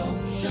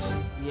Robbo Show.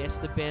 Yes,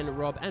 the Ben,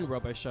 Rob and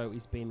Robbo Show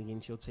is beaming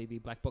into your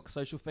TV Black Box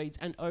social feeds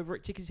and over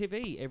at Ticker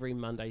TV every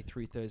Monday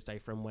through Thursday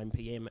from 1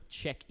 p.m.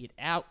 Check it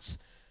out.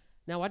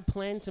 Now, I'd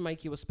planned to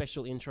make you a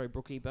special intro,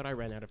 Brookie, but I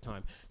ran out of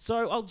time.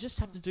 So I'll just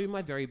have to do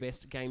my very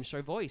best game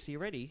show voice. Are you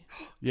ready?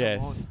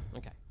 Yes.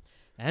 Okay.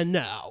 And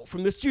now,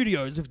 from the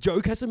studios of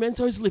Joe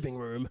Casamento's living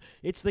room,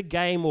 it's the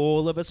game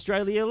all of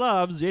Australia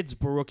loves. It's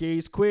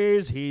Brookie's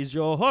Quiz. Here's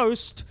your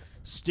host,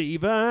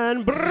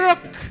 Stephen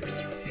Brook.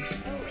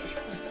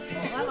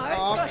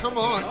 Oh, come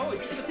on. Oh,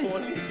 is this the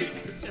porn music?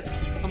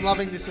 I'm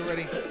loving this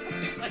already.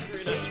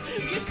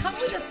 You come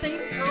with a theme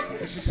song?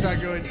 This is so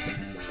good.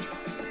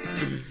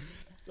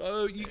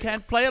 So you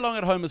can play along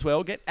at home as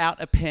well. Get out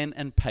a pen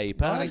and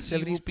paper. 1970s You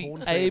will be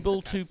porn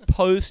able to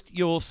post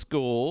your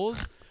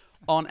scores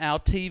on our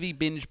TV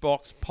Binge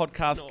Box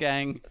Podcast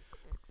Gang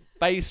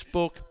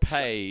Facebook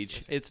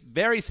page. It's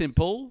very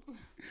simple.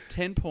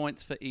 10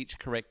 points for each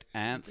correct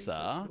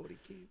answer,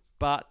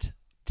 but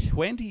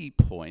 20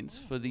 points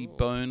for the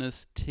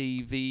bonus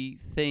TV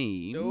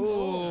themes.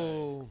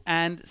 Oh.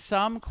 And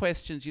some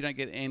questions you don't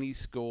get any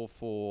score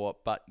for,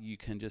 but you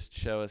can just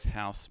show us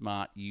how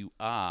smart you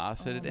are.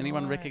 So did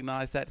anyone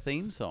recognise that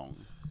theme song?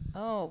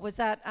 Oh, was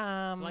that...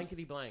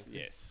 Blankety blank.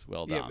 Yes,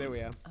 well done. Yeah, there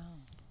we are.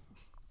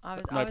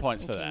 No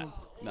points for that.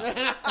 No.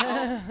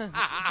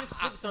 Just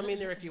slip some in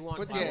there if you want.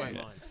 But I yeah. won't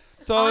mind.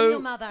 I'm your So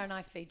mother and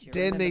I feed you.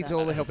 Dan remember needs that.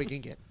 all the help he can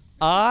get.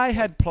 I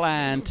had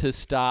planned to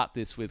start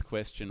this with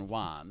question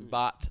 1,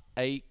 but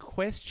a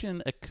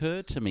question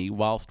occurred to me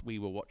whilst we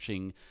were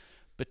watching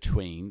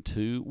Between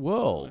Two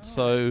Worlds.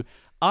 So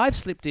I've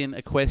slipped in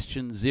a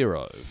question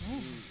 0,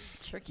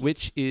 Tricky.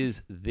 which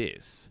is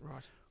this.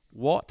 Right.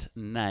 What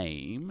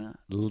name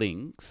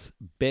links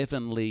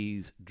Bevan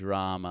Lee's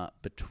drama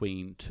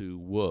Between Two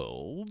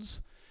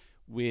Worlds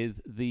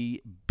with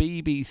the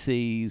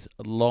BBC's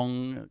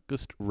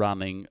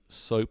longest-running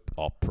soap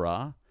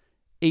opera,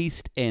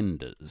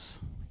 EastEnders?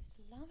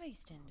 Love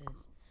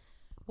EastEnders.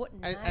 What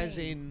name? As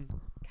in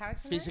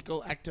Character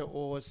physical actor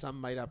or some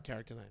made-up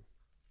character name?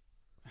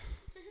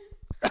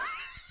 name?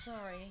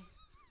 Sorry.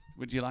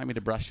 Would you like me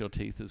to brush your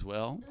teeth as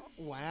well?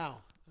 Wow.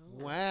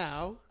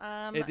 Wow.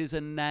 It is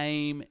a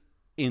name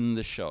in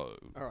the show.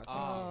 All right. Thank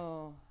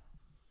Oh.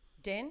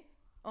 Den?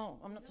 Oh,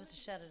 I'm not supposed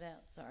to shout it out.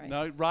 Sorry.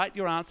 No, write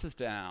your answers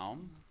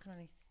down. I can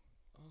only,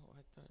 Oh, I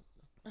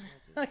don't.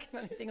 I can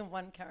only think of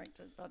one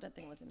character, but I don't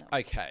think it was in that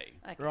Okay.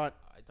 one. you. Right.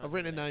 I don't I've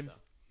written a know the name.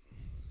 answer.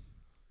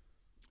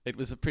 It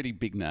was a pretty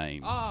big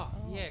name. Oh,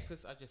 yeah,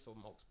 because I just saw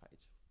Molk's page.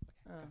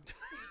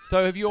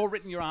 So have you all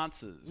written your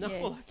answers? No,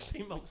 Yes. I've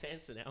seen Molk's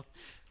answer now.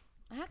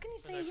 How can you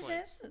see no his points.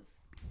 answers?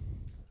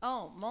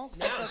 Oh, Molk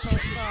says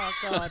oh,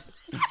 God.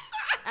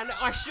 And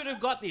I should have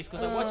got this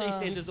because I watch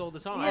EastEnders all the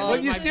time. Yeah, Well,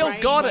 like you my still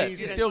brain got was it. You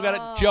just- still got Oh,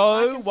 it. I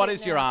Joe, can what see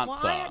is your now.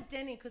 answer? Well, I had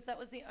Denny because that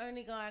was the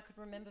only guy I could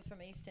remember from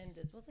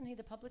EastEnders. Wasn't he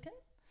the publican?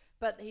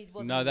 But he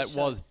wasn't. No, in the that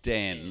show. was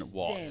Den.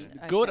 Was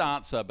Den, good okay.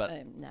 answer,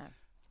 but No. I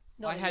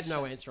Not in had the no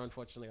show. answer,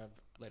 unfortunately. I've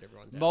let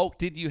everyone down. Molk,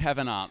 did you have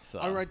an answer?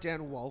 I wrote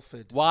down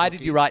Walford. Why did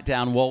you write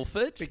down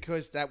Walford?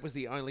 Because that was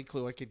the only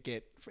clue I could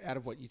get out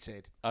of what you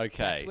said. That's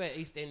Okay. where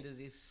EastEnders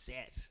is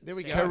set. There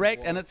we Set go. in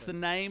Correct, and it's the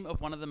Walford. name of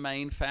one of the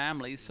main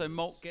families, so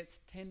Molk gets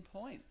 10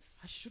 points.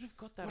 I should have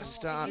got that. What a one.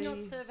 start. Did you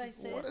not survey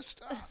said? What a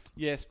start.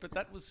 Yes, but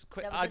that was...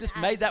 That was I an just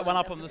added made that one one,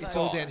 up that on the was spot. It's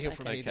all downhill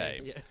from Okay. here.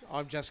 Dan. Yeah.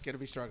 I'm just going to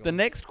be struggling. The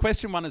next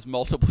question 1 is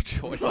multiple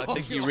choice. I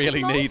think you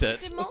really Molk- need it.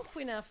 Did Molk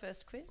win our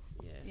first quiz?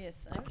 Yeah.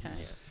 Yes, okay.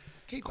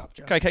 Keep up,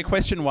 Joe. Okay,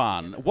 question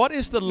 1. What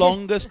is the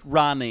longest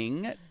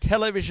running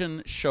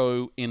television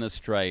show in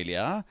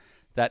Australia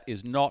that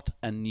is not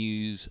a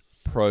news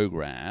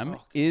program?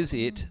 Is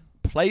it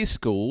Play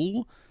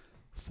School,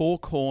 Four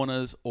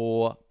Corners,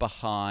 or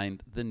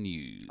Behind the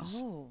News?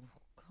 Oh,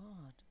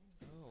 God.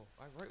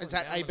 wrote Is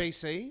one that down.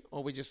 ABC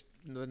or we just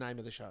the name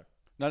of the show?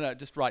 No,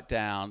 just write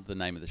down the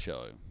name of the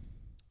show.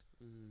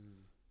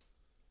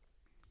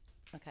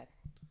 Okay.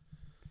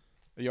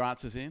 Are your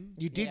answers in?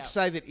 You did Yeah.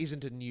 say that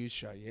isn't a news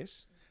show,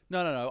 yes?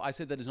 No. I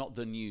said that is not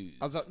the news.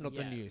 Oh, not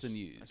the Yeah. news. The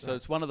news. So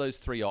it's one of those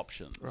three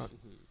options. Right.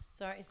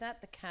 Sorry, is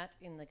that the cat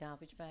in the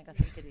garbage bag? I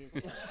think it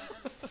is.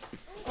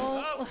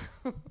 Oh.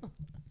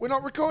 We're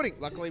not recording.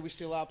 Luckily, we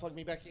still are. Plug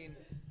me back in.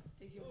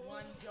 It's your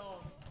one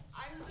job.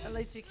 At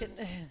least we can.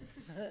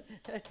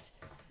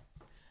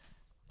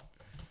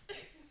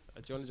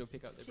 John will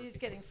pick up the She's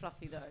getting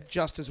fluffy though.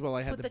 Just as well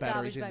I had Put the batteries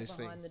garbage in bag this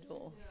thing. behind the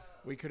door.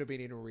 We could have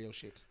been in a real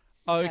shit.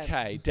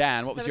 Okay,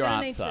 Dan, what So was we're your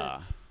gonna need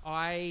answer?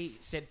 I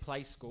said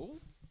play school.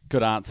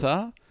 Good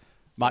answer.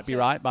 Might be What's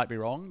right, might be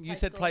wrong. You Play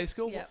said school? play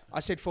school? Yeah. I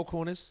said Four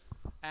Corners.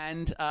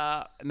 And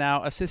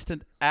now,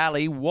 Assistant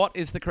Ali, what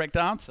is the correct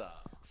answer?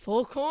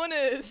 Four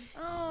Corners.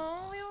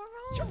 Oh,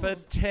 you're wrong. For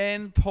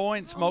 10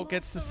 points, Molt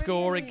gets the not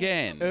score really.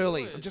 again.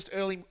 Early. Just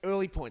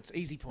early points.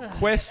 Easy points.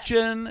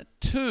 Question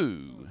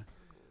 2.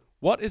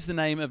 What is the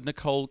name of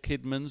Nicole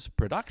Kidman's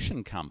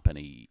production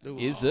company?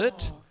 Is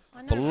it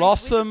I know, Reese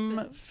Blossom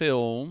Witherspoon.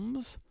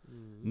 Films,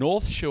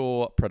 North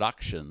Shore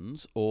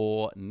Productions,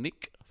 or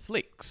Nick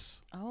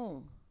Flicks?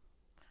 Oh,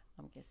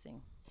 I'm guessing.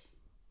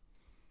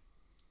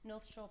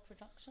 North Shore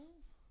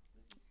Productions?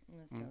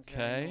 That sounds very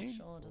Okay. North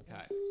Shore, doesn't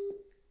Okay. it?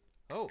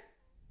 Oh,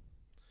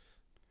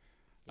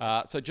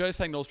 So Joe's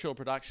saying North Shore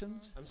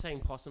Productions. I'm saying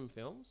Possum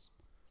Films.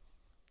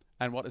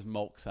 And what is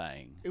Molk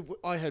saying?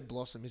 I heard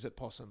Blossom. Is it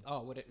Possum?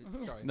 Oh, what?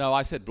 Sorry. No,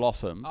 I said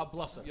Blossom. Oh,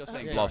 Blossom. You're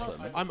saying Yeah.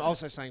 Blossom. I'm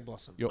also saying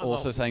Blossom. You're I'm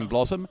also old. saying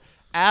Blossom.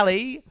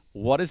 Ali,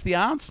 what is the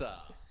answer?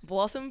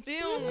 Blossom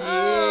Film.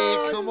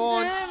 Yeah, come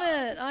on.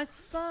 Damn it, I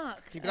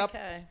suck. Keep it up.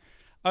 Okay.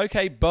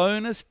 Okay,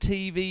 bonus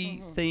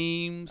TV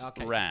themes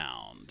Okay.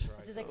 round.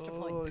 This is extra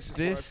Oh, points.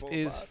 This where I fall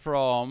is apart.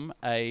 from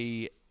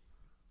a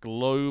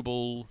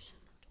global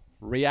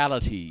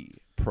reality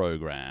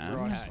program.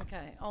 Right.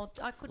 Okay. Oh,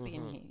 I could be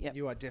in here. Yep.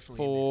 You are definitely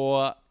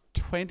For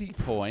 20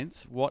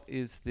 points, what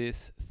is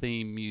this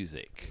theme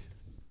music?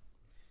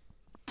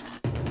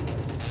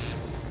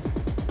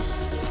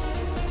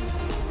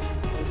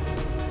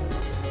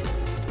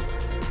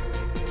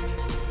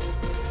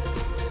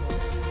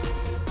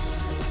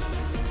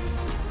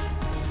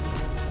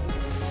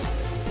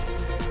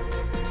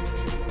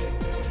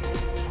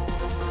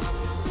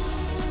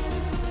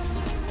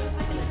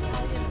 Like an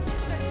Italian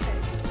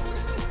discotheque.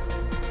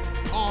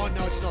 this. Oh,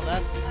 no, it's not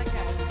that.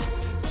 Okay.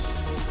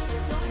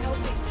 Not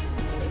helping.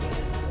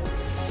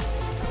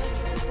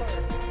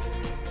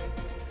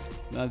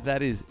 No,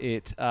 that is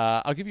it.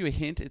 I'll give you a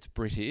hint. It's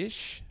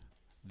British.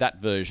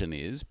 That version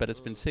is, but it's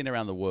been seen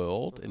around the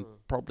world in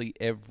probably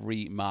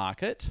every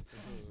market.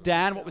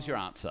 Dan, what was your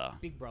answer?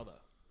 Big Brother.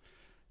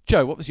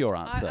 Joe, what was your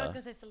I answer? was going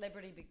to say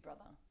Celebrity Big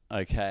Brother.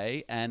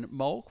 Okay. And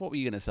Molk, what were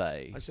you going to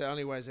say? I said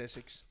Only Ways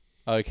Essex.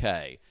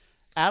 Okay.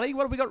 Ali,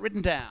 what have we got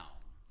written down?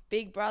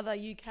 Big Brother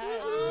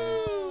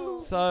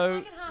UK.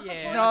 So,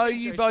 Yeah. no,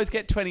 you both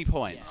get 20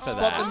 points for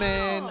Spot that. the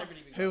man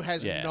Celebrity Big who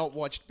has Yeah. not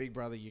watched Big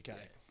Brother UK.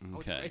 Oh,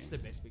 Okay. it's the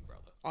best Big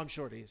Brother. I'm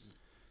sure it is.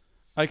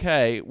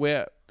 Okay,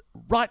 we're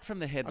right from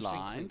the seen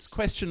headlines. clips.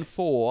 Question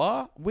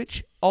 4.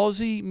 Which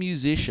Aussie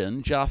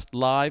musician just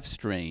live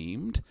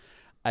streamed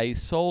a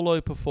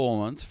solo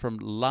performance from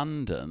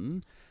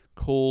London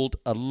called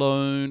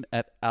Alone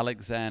at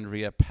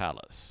Alexandria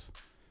Palace?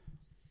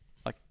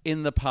 Like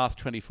in the past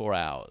 24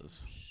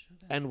 hours.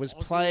 And was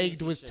Aussie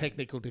plagued with musician.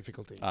 technical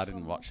difficulties. I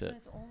didn't watch it.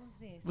 Knows all of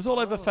this. It was all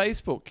over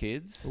Facebook,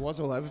 kids. It was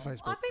all over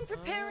Facebook. I've been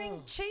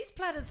preparing cheese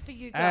platters for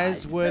you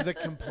guys. As were the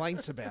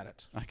complaints about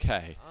it.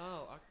 Okay.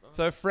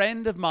 So a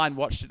friend of mine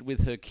watched it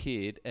with her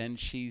kid, and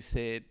she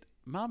said,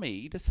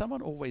 "Mummy, does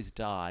someone always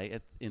die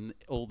in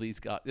all these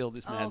all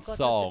this Oh, man's God,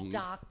 songs?" so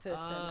it's a dark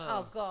person.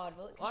 Oh, God.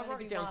 Well, it can I only wrote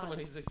be down one. someone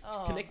who's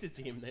Oh. connected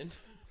to him then.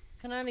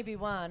 Can only be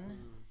one.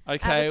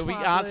 Okay, are we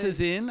Abattoir answers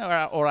Blues. in or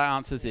our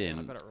answers in?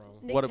 I got it wrong.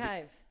 Nick What are we-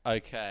 Cave.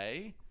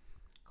 Okay.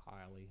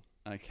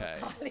 Kylie. Okay.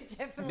 Kylie,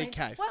 definitely. Nick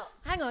Cave. Well,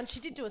 hang on.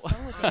 She did do a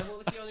song with him. Well,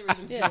 it's the only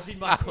reason Yeah. she's in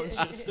my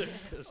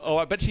consciousness. All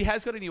right, but she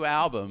has got a new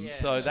album, Yeah.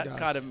 so She that does.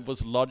 kind of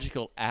was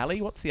logical. Ali,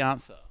 what's the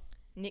answer?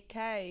 Nick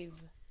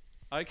Cave.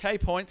 Okay,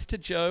 points to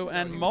Joe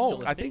and he was still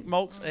Molk. a I think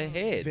Molk's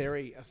ahead.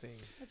 Very a thing.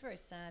 It was very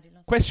sad. He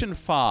lost Question his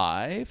son.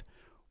 5.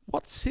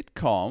 What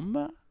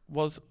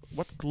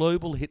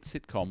global hit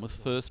sitcom was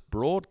first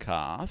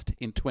broadcast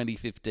in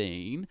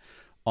 2015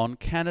 on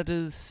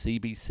Canada's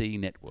CBC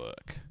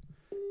network?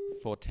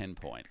 For 10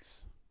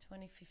 points.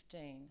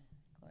 2015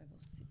 global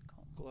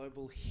sitcom.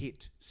 Global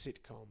hit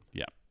sitcom.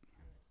 Yeah.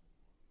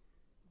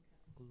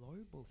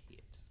 Global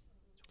hit.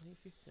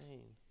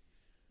 2015.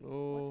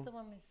 Oh, What's the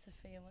one with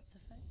Sophia? What's her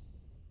face?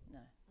 No.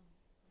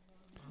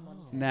 Come on,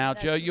 Fran. Now,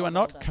 That's Joe, you are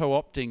not older.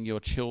 co-opting your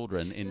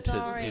children into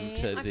Sorry.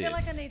 into I this. feel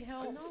like I need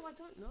help. No, I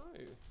don't know.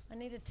 I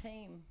need a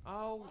team.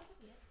 Oh,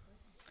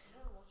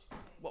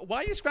 Why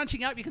are you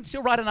scrunching up? You can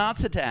still write an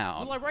answer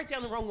down. well, I wrote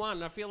down the wrong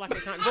one. I feel like I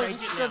can't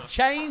change it now. Well,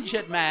 change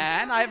it,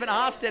 man. I haven't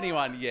asked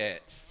anyone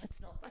yet.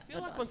 It's not. I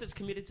feel like once it's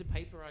committed to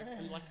paper,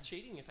 I'm like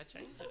cheating if I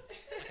change it.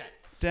 Okay.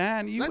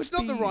 Dan, you That's would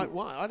not the be- right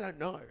one. I don't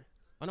know.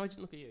 I know I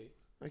didn't look at you.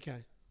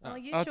 Okay. Oh,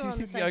 you Oh, two do are you on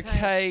the think same okay?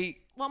 page.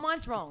 Well,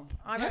 mine's wrong.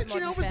 I How wrote did you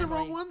know Modern it was the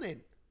wrong Family. one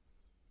then?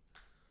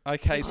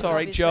 Okay, Because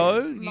sorry, obviously Joe.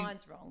 you-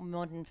 Mine's wrong.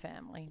 Modern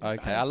Family. was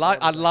Okay, the I only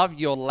sort. love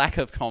your lack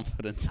of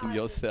confidence in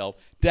yourself.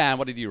 Dan,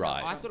 what did you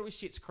write? I thought it was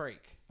Schitt's Creek.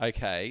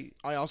 Okay,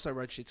 I also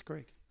wrote Schitt's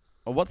Creek.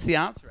 well, what's the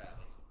answer, Ali?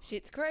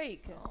 Schitt's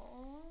Creek.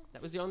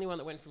 That was the only one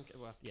that went from.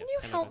 Well, yeah, Can you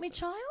Canada, help me,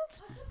 so-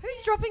 child?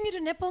 Who's dropping you to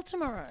netball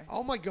tomorrow?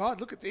 Oh my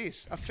God! Look at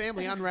this. A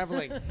family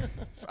unraveling.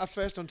 A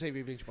first on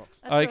TV binge box.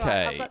 That's all right.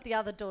 Okay. I've got the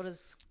other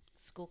daughter's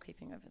school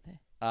keeping over there.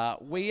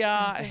 We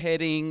are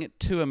heading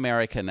to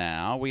America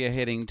now. We are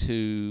heading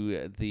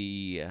to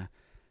the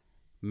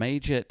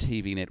major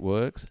TV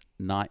networks'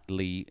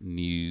 nightly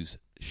news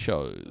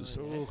shows.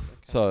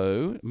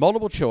 So,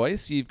 multiple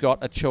choice. You've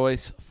got a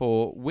choice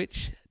for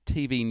which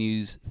TV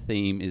news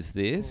theme is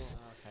this?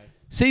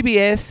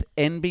 CBS,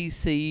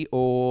 NBC,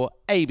 or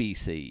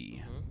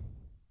ABC?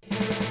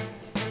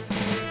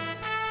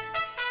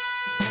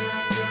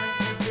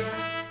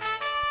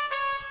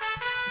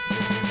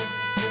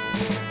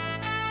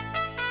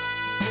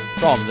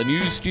 From the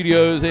news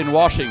studios in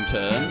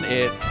Washington,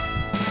 it's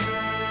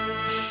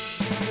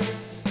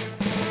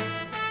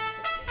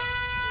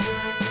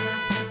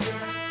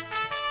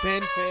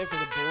Fanfare for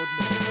the board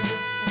meeting.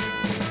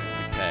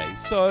 okay.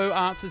 So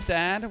answers,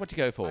 Dan. What do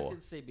you go I for?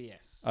 said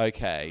CBS.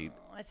 Okay,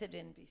 I said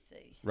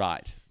NBC.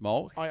 right.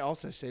 Molk. I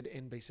also said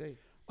NBC.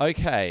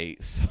 Okay,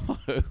 so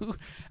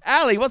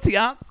Ali, what's the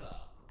answer?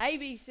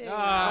 ABC.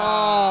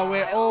 Oh,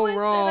 we're all I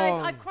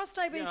wrong. crossed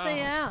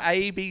ABC out.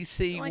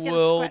 ABC Do I get a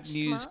World scratch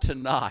News mark?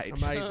 Tonight.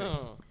 Amazing.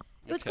 Oh.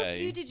 It was because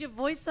Okay. you did your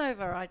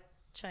voiceover. I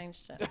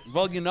changed it.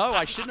 Well, you know,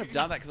 I shouldn't have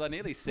done that because I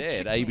nearly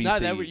said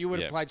ABC. No, you would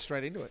have Yeah. played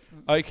straight into it.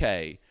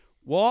 Okay,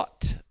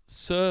 what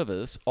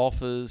service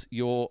offers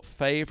your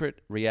favourite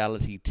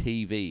reality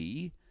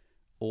TV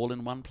all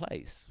in one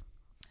place?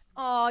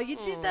 Oh, you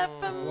did that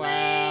for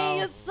Wow. me.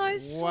 You're so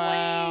sweet.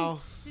 Wow.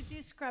 Did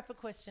you scrap a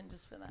question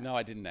just for that? No,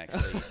 I didn't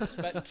actually.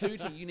 But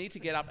Tootie, you need to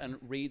get up and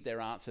read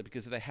their answer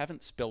because if they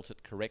haven't spelt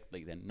it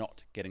correctly, they're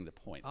not getting the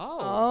points. Oh.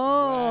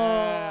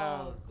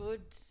 Oh,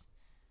 good.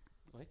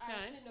 Okay.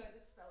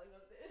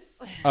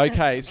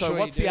 Okay, so Sure you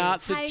what's the do.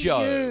 answer, Hey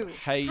Joe? you.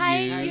 Hey,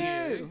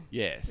 Hey you. you.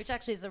 Yes. Which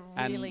actually is a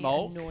And really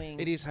Molk? annoying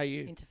It is Hey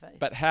You. interface.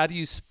 But how do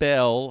you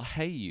spell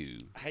Hey You?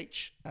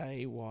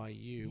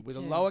 Hayyu with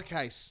a too.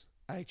 lowercase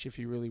h if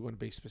you really want to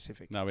be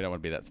specific. No, we don't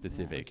want to be that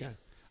specific. Okay.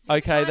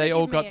 Okay, Trying to they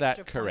all give me got that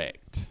extra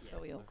points. correct. Yeah,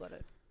 we all got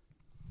it.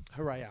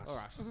 Hooray us. All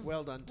right.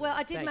 Well done. Well,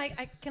 I did Thank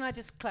make. Can I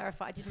just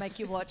clarify? I did make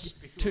you watch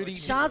Tootie,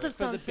 Shahs of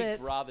for the Big Sunset,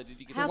 Brother, did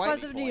you get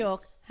Housewives 20 of New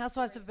York, points?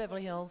 Housewives of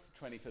Beverly Hills.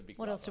 20 for Big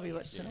What else Brother. did we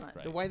watch Yeah, tonight?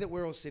 great. the way that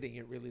we're all sitting,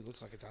 it really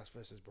looks like it's us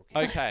versus Brookie.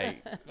 Okay.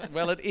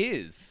 Well, it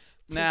is.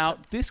 Now,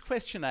 this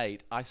question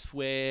 8, I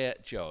swear,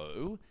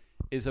 Joe,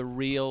 is a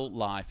real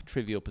life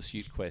Trivial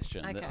Pursuit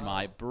question Okay. that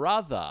my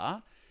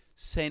brother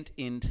sent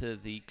into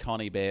the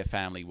Connie Bear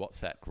family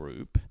WhatsApp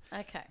group.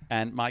 Okay.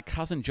 And my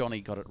cousin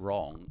Johnny got it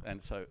wrong,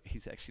 and so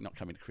he's actually not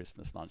coming to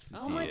Christmas lunch this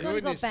Oh year. my God,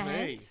 he got Goodness me.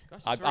 banned. Gosh,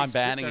 it's I'm, very I'm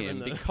banning strict over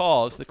him in the-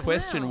 because the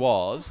question Wow.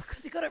 was,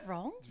 Because he got it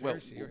wrong. well,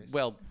 very serious.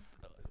 well,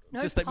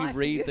 No just let me pie for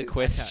read the you.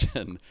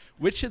 question.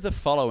 Which of the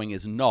following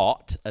is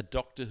not a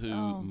Doctor Who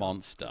Oh.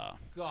 monster?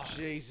 Gosh.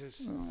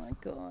 Jesus. Oh my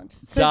God.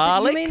 So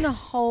Dalek? you mean the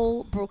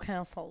whole Brooke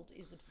household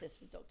is obsessed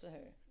with Doctor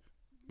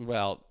Who?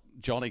 Well,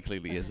 Johnny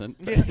clearly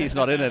isn't, but he's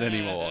not in it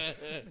anymore.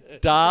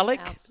 Dalek,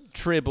 Ousted.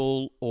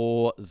 Tribble,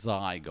 or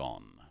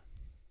Zygon?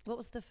 What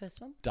was the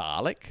first one?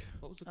 Dalek.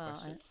 What was the Oh,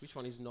 question? Which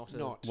one is not?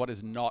 Not. What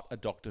is not a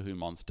Doctor Who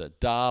monster?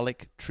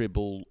 Dalek,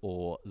 Tribble,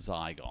 or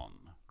Zygon?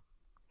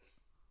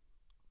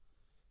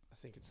 I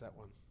think it's that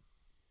one.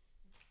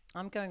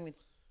 I'm going with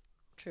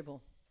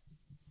Tribble.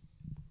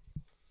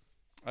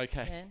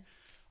 Okay.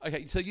 Yeah.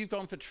 Okay, so you've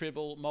gone for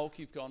Tribble. Molk,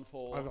 you've gone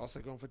for... I've also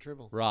gone for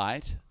Tribble.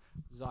 Right.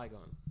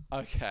 Zygon.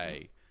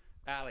 Okay.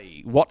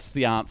 Ali, what's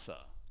the answer?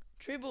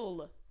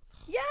 Tribble.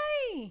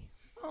 Yay!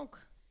 Oh,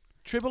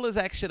 Tribble is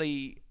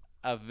actually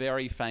a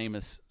very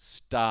famous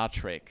Star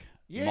Trek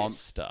Yes.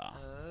 monster,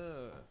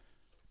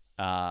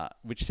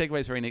 which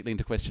segues very neatly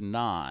into question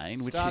 9,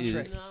 Star which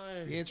Trek. is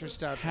No. The answer is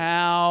Star Trek.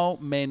 how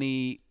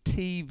many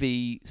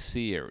TV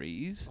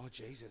series Oh,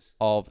 Jesus.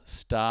 of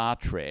Star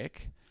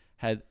Trek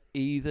had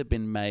either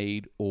been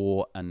made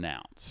or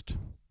announced?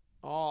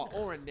 Oh,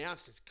 or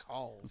announced as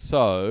cold.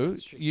 So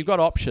you've got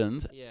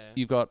options. Yeah.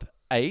 You've got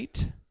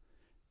 8,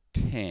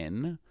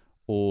 10,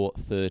 or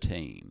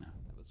 13.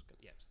 That was good.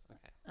 Yes.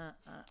 Okay.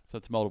 So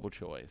it's multiple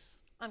choice.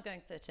 I'm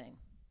going 13.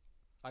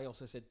 I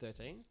also said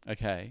 13.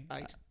 Okay.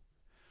 8.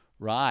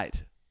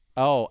 Right.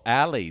 Oh,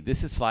 Ali,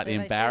 this is slightly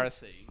Survey says-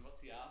 embarrassing.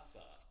 What's the answer?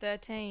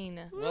 13.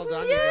 Well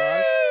done, you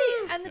guys.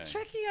 And the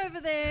Trekkie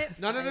over there.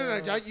 No.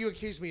 failed. Don't you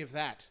accuse me of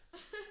that.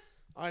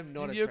 I'm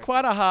not a You're Trekkie.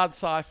 quite a hard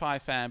sci-fi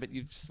fan, but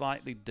you've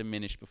slightly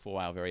diminished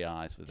before our very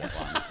eyes with that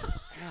one.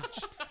 Ouch.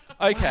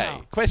 Okay,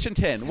 Wow. question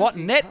 10. What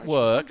the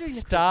network encouragement? I'm doing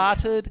the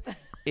started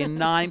in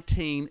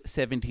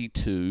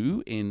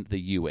 1972 in the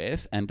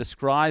US and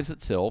describes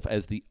itself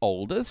as the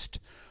oldest,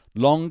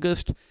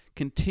 longest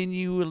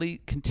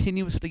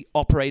continuously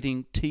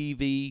operating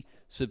TV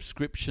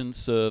subscription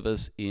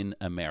service in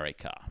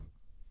America.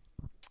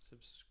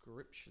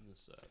 Subscription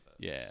service.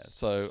 Yeah,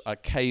 so a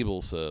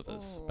cable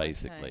service, Oh,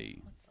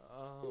 basically.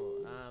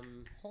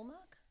 Hallmark?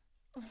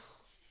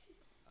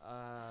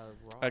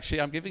 Right.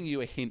 Actually, I'm giving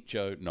you a hint,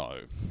 Joe.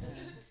 No.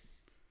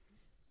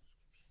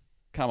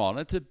 Come on,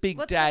 it's a big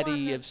What's the one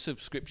daddy that- of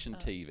subscription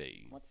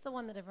TV. What's the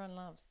one that everyone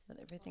loves, that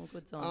everything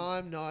good's on?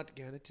 I'm not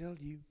going to tell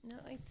you. No,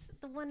 it's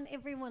the one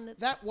everyone that...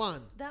 That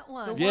one. That The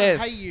one. one,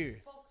 Yes. Hey You.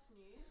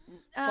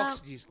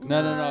 Fox News.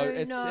 No.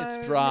 It's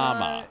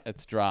drama. no.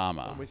 It's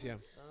drama. I'm with you.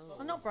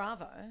 Oh, not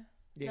Bravo.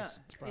 Yes,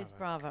 No, it's Bravo. It's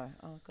Bravo.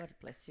 Oh, God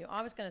bless you.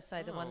 I was going to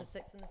say the one that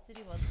Sex and the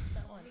City was. It's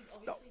that one.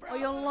 Not Oh,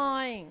 you're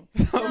lying.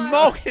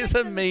 Mark is Sex a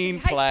and the mean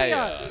City.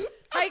 player.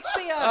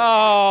 HBO.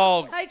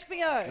 Oh,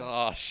 HBO.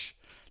 gosh.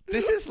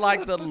 This is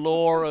like the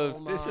law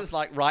of... This is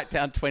like write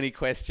down 20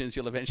 questions.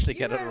 You'll eventually You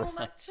get it wrote right.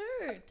 Hallmark too.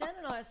 Dan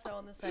and I are so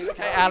on the same page.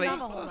 Okay, Ali.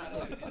 Another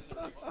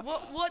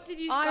Hallmark. What did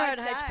you I guys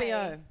wrote say?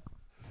 HBO.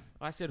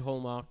 I said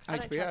Hallmark. I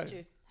don't HBO. trust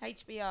you.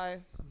 HBO.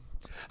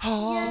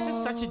 This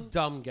is such a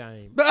dumb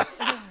game.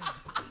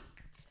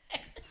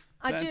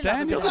 I do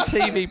Dan, love you're a the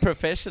bit of- TV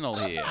professional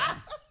here.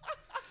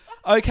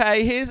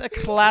 Okay, here's a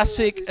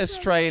classic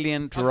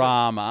Australian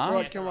drama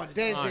Right, come on.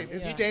 Dan's in.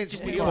 This is Dan's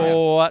Just wheel.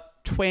 for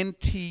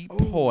 20 Oh,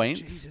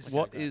 points. Jesus.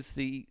 What is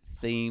the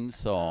theme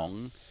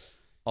song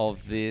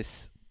of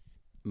this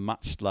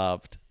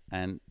much-loved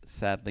and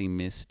sadly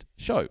missed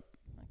show?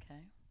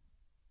 Okay.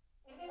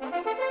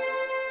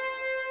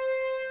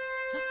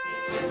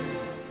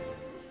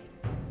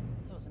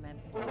 Thought it was a man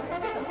from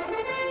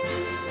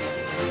Scotland.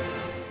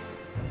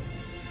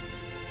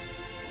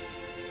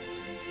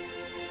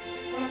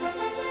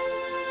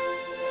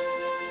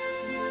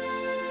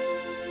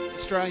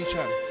 Australian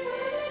show.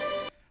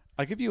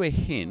 I'll give you a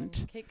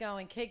hint. Keep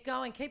going, keep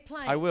going, keep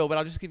playing. I will, but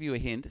I'll just give you a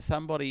hint.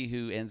 Somebody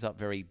who ends up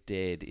very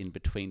dead in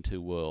Between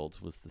Two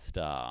Worlds was the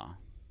star.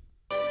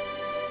 Oh,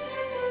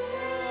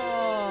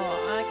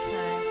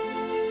 okay.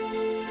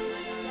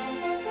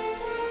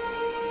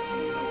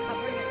 I'm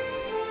covering it.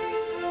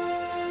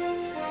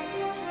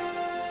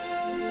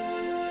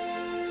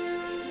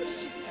 What did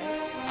she say?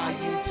 Are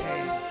you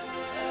 10?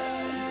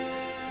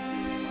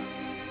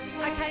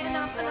 Okay,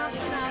 enough.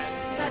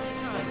 You've had your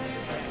time.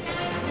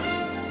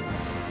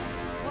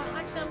 Well,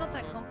 actually, I'm not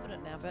that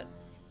confident now, but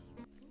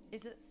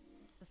is it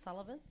the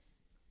Sullivans?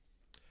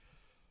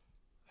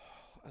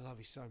 I love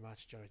you so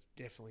much, Joe. It's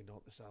definitely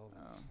not the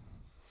Sullivans.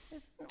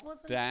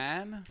 Wasn't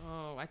Dan?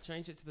 Oh, I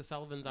changed it to the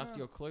Sullivans after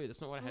your clue.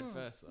 That's not what I had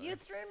first. Though. You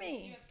threw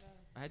me.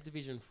 I had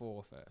Division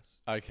 4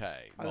 first.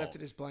 Okay. I well- left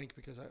it as blank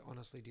because I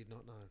honestly did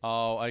not know.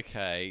 Oh,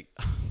 okay.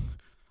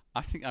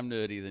 I think I'm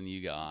nerdier than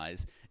you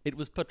guys. It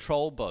was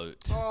Patrol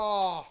Boat.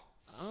 Oh,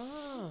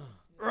 Oh.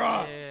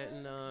 Right.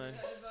 Yeah, no.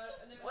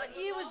 What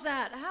year was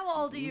that? How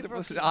old are you, It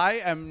was- Brookie? I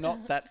am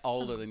not that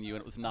older than you,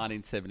 and it was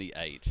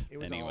 1978. It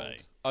was anyway.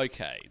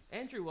 Okay.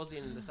 Andrew was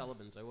in the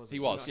Sullivans, though, wasn't he? He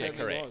was, yeah,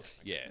 certainly correct. was.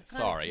 Yeah, Kind of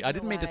sorry. I given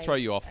didn't mean to away throw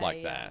you off like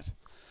a, that.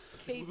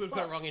 We would have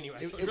got it wrong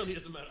anyway, so it really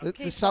doesn't matter. The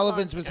Keep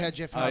Sullivans on. was how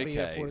Jeff Harvey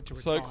Okay. afforded to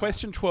So retire.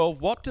 question 12,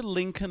 what do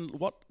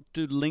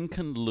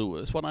Lincoln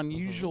Lewis, what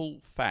unusual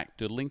fact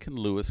do Lincoln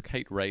Lewis,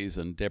 Kate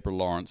Raisin, Deborah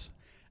Lawrence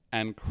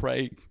and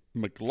Craig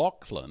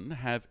McLaughlin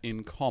have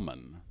in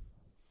common?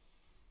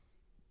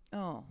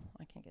 Oh,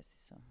 I can guess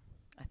this one.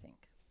 I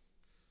think.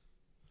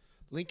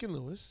 Lincoln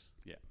Lewis,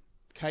 Yeah.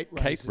 Kate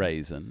Raisin, Kate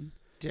Raisin,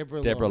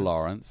 Deborah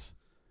Lawrence.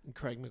 and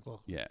Craig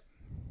McLaughlin. Yeah.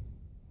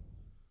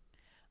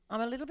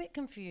 I'm a little bit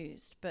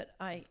confused, but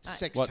I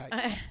Sex What-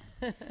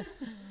 tape.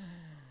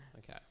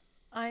 Okay.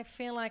 I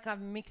feel like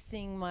I'm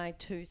mixing my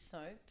two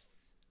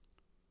soaps,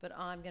 but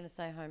I'm going to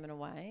say Home and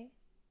Away.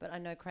 But I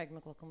know Craig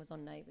McLaughlin was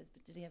on Neighbours,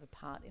 but did he have a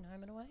part in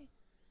Home and Away?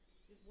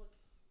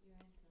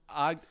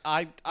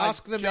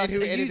 Ask the man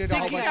who are you edited a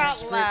whole thinking bunch of out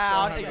scripts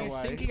loud? on Home Are and you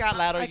Away. thinking out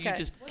loud, or are you Okay.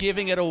 just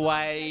giving it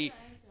away,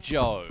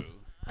 Joe?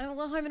 Oh,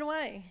 well, Home and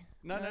Away.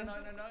 No.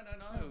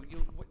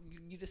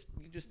 You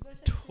just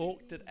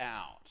talked it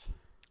out.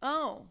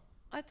 Oh,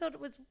 I thought it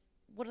was.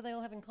 What do they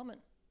all have in common?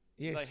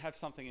 Yes. They have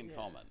something in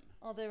common.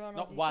 Oh, they're on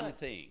Not Aussie one soaps.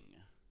 thing.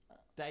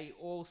 They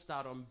all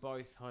start on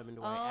both Home and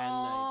Away Oh,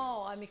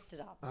 I and Neighbours. mixed it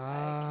up.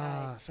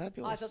 Ah, Okay.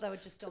 fabulous. I thought they were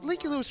just on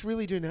Lincoln one. Lewis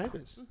really do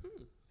Neighbours.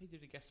 He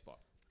did a guest spot.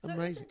 So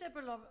Amazing. isn't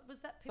Deborah Lawrence, was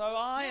that So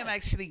I am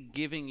actually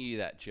giving you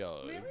that,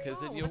 Joe, Really?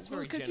 because Oh, you that's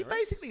very you generous.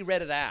 basically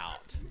read it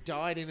out.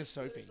 Died in a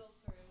soaping.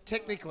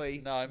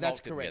 Technically, No, that's Mark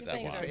didn't correct. get that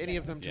Because one. for any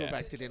of them to Yeah. have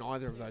acted in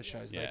either of those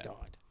shows, Yeah. they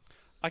died.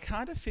 I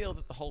kind of feel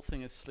that the whole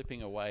thing is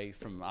slipping away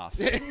from us.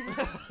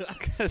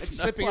 It's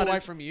slipping away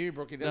from you,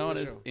 Brookie. That's No one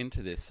for is sure.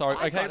 into this. Sorry.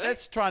 I Okay, got it.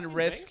 let's try and Excuse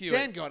me. rescue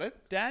Dan it. got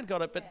it. Dan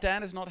got it, but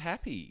Dan is not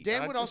happy.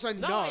 Dan I would just- also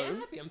No, I am know.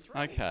 happy. I'm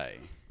thrilled. Okay.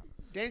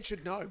 Dan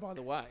should know, by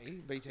the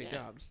way, BT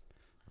Dubs.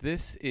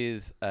 This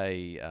is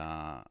a.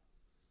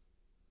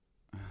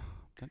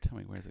 Don't tell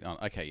me where's it gone.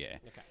 Okay, yeah.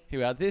 Okay. Here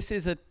we are. This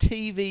is a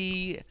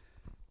TV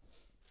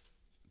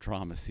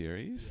drama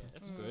series.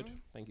 That's good.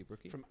 Thank you,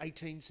 Brookie. From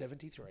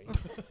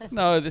 1873.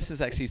 No, this is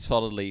actually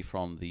solidly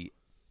from the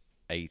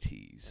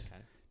 80s.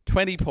 Okay.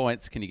 20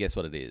 points. Can you guess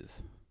what it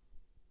is?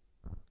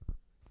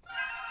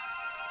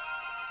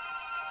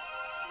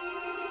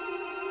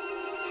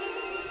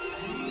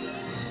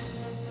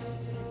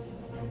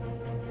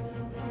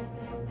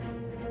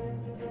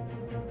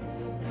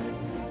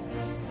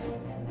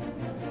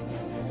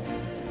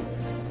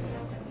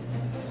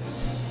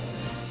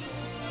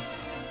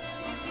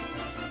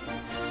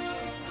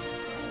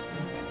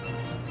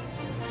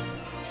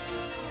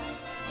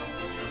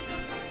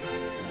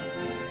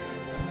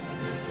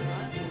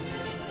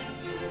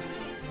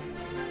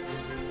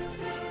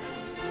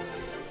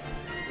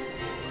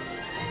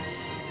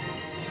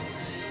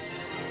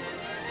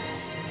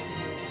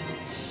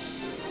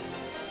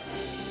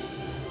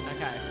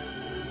 Okay.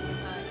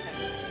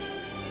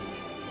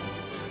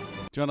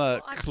 Do you want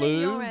a I've clue?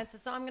 seen your answer,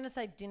 so I'm going to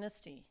say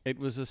Dynasty. It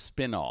was a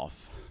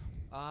spin-off.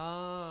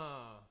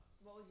 Ah.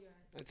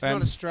 It's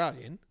not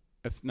Australian.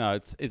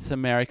 It's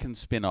American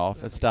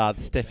spin-off. It starred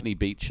Stephanie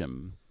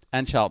Beacham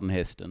and Charlton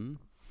Heston.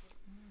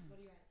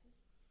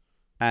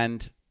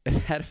 And it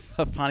had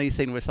a funny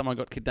scene where someone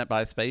got kidnapped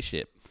by a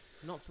spaceship.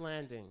 Knots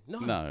Landing. No.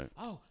 No.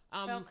 Oh,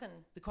 Falcon.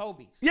 The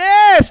Colbys.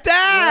 Yes,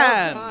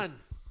 Dan! Well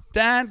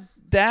done.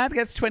 Dan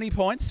gets 20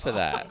 points for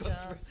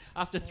that.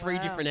 After three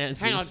Wow. different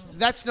answers. Hang on,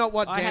 that's not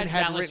what I Dan had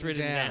had Dallas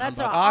written down. That's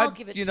but- all right. I'll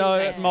give it to you,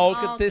 Dan. Mulg,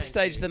 I'll at this give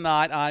stage of the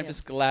night, I'm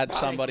just glad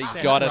somebody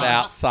Thank got you. it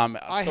out.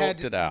 I Talked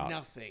had it out.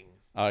 nothing.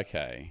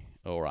 Okay,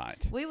 all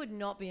right. We would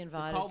not be The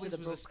invited to Colbys the was a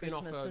Brooke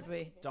spin-off Christmas, would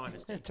we?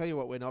 Dynasty. Tell you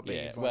what, we're not being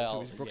Yeah, invited well,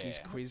 to is Brookie's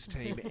yeah. quiz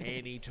team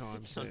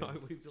anytime soon. No,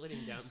 we've let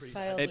him down pretty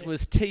Failed. bad. It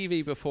was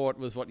TV before it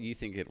was what you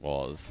think it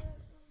was.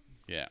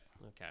 Yeah.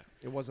 Okay.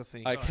 It was a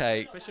thing.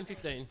 Okay. Question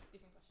 15.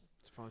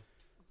 It's fine.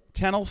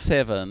 Channel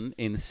 7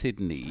 in Stay in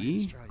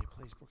Sydney Australia,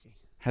 please, Brookie.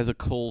 has a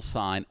call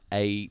sign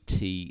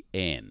ATN.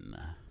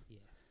 Yes.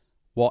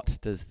 What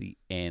does the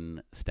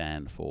N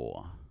stand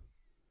for?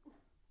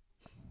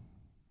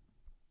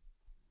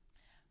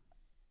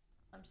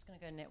 I'm just going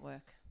to go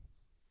network.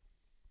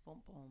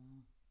 Boom,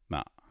 boom.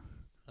 No.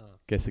 Oh.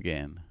 Guess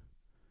again.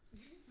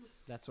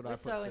 That's what We're I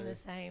put so too. in the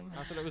same.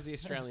 I thought it was the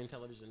Australian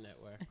Television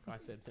Network. I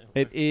said network.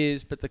 It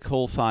is, but the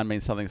call sign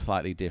means something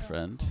slightly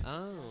different.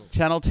 Oh.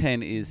 Channel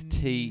 10 is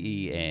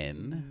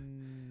TEN.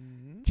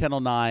 Channel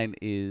 9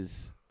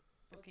 is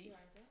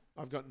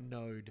I've got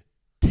Node.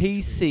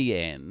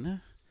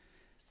 TCN.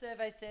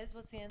 Survey says,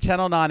 what's the answer?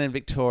 Channel 9 in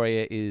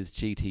Victoria is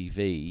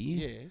GTV.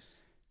 Yes.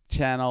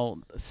 Channel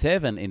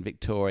 7 in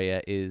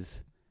Victoria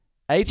is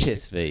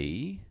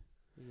HSV.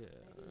 Yeah.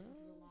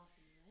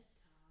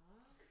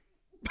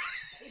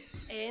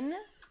 N?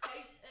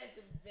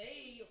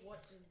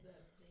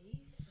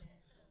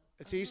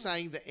 So you're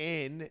saying the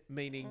N,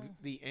 meaning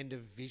the end of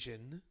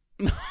vision.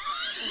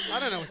 I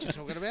don't know what you're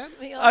talking about.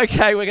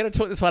 Okay, we're going to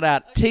talk this one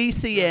out.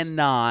 TCN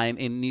 9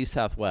 in New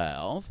South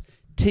Wales.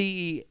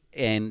 TEN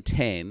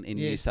 10 in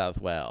New Yes. South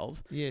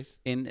Wales. Yes.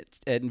 In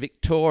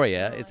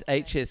Victoria, it's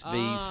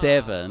HSV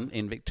 7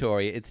 in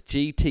Victoria. It's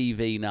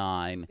GTV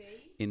 9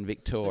 in So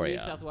Victoria.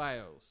 New South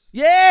Wales.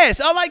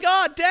 Yes! Oh my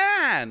God,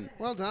 Dan!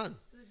 Well done.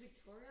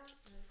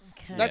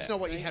 Okay. That's not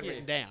what you Thank had you.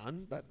 written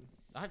down, but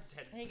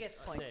He gets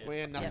points.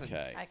 we're nothing.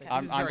 Okay. Okay.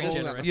 I'm This is very just,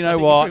 generous. you know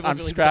I'm what? really I'm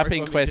sorry scrapping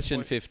for me at this question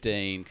point.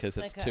 15 because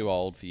it's Okay. too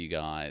old for you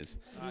guys.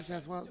 New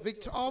South Wales.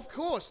 Oh, of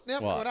course. Now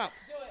I've What? got up.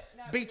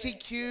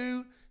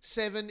 BTQ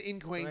 7 in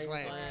Queensland.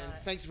 Queensland.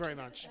 Thanks very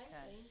much.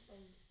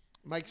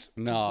 Makes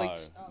No,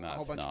 completes no, a whole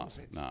it's bunch more not.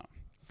 sense. No.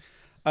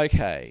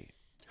 Okay.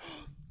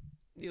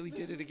 Nearly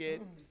did it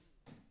again.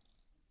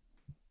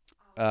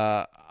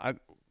 I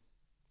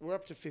We're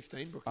up to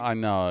 15, Brookie.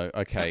 know.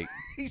 Okay.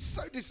 He's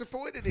so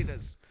disappointed in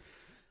us.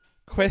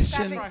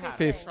 Question Scrapping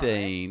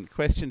 15.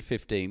 Question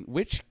 15.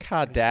 Which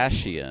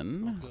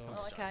Kardashian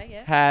Oh, okay,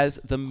 yeah. has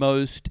the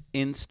most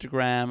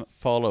Instagram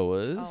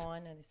followers? Oh, I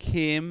know this.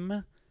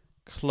 Kim,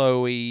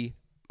 Chloe,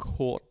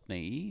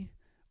 Courtney,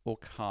 or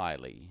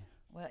Kylie?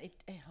 Well,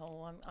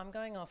 I'm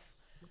going off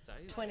day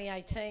is it?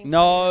 2018.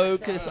 No, 2019.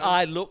 because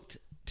I looked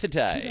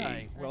today.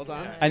 Today. Well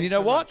done. And you Thanks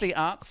know so what? much. The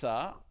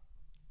answer,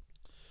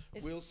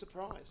 Will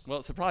surprise. well,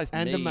 it surprised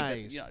And me. but,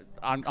 amaze. you know,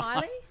 I'm-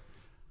 Kylie?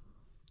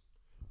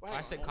 Wait,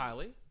 I said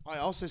Kylie. I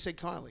also said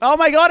Kylie. Oh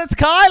my God, it's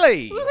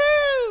Kylie!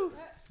 Woohoo!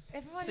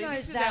 Everyone See, knows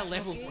this is that. our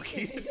level,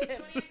 Brookie.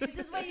 Brookie. This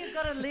is where you've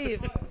got to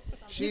live.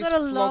 She's gotta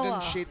flogging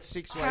lower. shit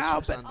 6 ways How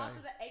from about-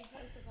 Sunday. The egg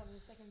post is probably the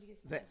second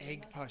biggest. The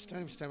egg post.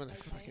 Don't stand with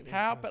the fucking egg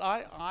How? post. But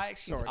I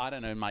actually, Sorry. I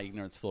don't know. In my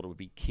ignorance, thought it would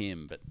be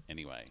Kim, but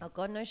anyway. Oh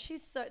God, no,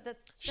 she's so.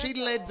 She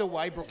led the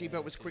way, Brookie,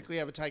 but was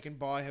quickly overtaken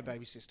by her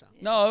baby sister.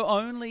 No,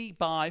 only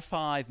by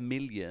 5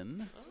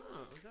 million.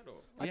 Oh, is that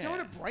all? I don't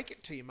want to break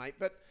it to you, mate,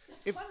 but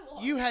if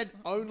you had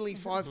only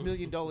 $5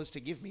 million to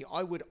give me,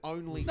 I would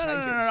only No, take no,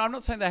 no, it. no, no. I'm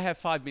not saying they have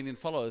 5 million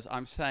followers.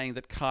 I'm saying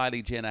that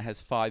Kylie Jenner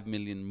has 5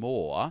 million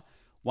more,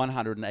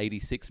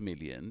 186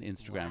 million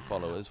Instagram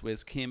followers,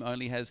 whereas Kim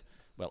only has,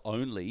 well,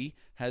 only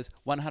has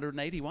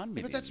 181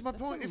 million. But that's my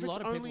That's point. a If it's lot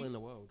of only people in the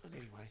world.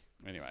 anyway,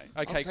 Anyway,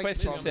 I'll okay, take the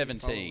question 5 million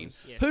 17.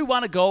 followers. Yes. Who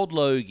won a gold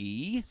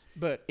Logie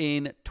but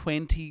in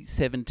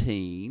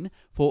 2017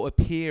 for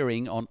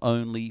appearing on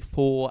only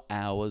 4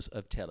 hours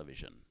of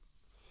television?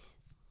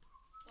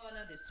 Oh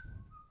no, this.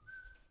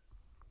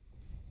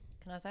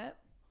 Can I say it?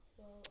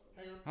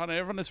 I know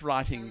everyone is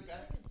writing. It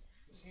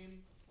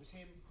was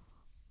him.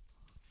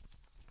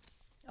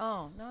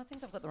 Oh, no, I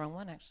think I've got the wrong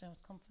one, actually. I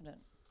was confident.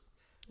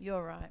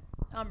 You're right.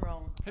 I'm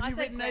wrong. Have you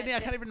written anything? I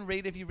can't even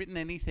read. Have you written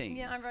anything?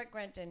 Yeah, I wrote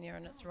Grant Denyer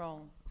and it's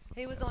wrong.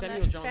 He was on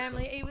Samuel that Johnson.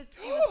 family. He was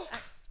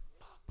axed.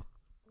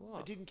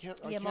 I didn't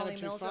count. I Yeah, counted Molly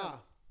too Meldrum. far.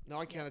 No,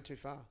 I counted too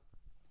far.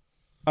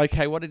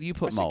 Okay, what did you I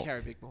put, said Mol?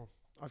 Carrie Bickmore.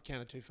 I've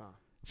counted too far.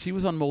 She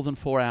was on more than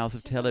 4 hours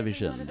of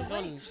television.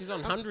 She's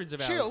on hundreds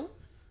of hours. Chill.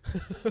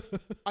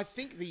 I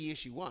think the year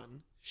she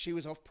won, she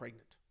was off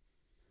pregnant.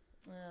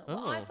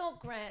 Well, I thought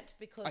Grant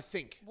because I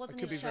think. I wasn't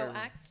could his be very show wrong.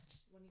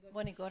 axed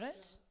when he got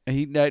it?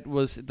 It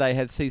was they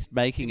had ceased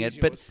making It it, is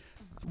but yours.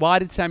 why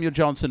did Samuel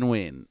Johnson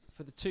win?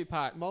 For the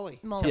two-part... Molly.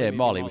 Molly. Yeah, movie,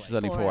 Molly, which is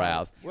only 4 4 hours.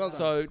 hours. Well done.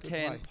 So Good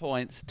 10 play.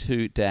 points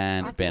to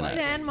Dan I think Bennett.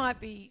 Dan might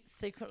be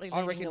secretly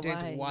I leading reckon the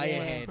Dan's way Yeah.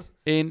 ahead.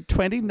 In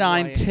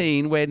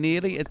 2019, we're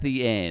nearly at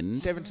the end.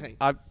 17.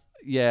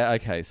 Yeah,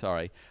 okay,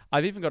 sorry.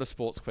 I've even got a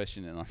sports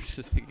question, and I'm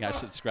just thinking I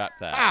should scrap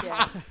that.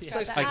 Yeah.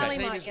 So Scrap that. Ali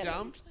 17 might is get it.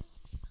 dumped.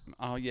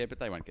 Oh, yeah, but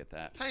they won't get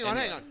that. Hang on.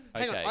 Hang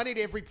Okay. on. I need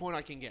every point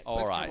I can get. All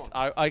Let's right. Come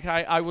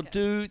on. I will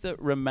do the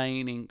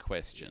remaining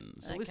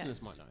questions. The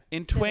listeners might know.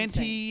 In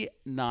 17.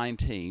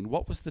 2019,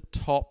 what was the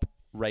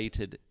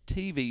top-rated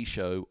TV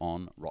show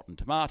on Rotten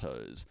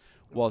Tomatoes?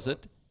 Was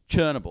it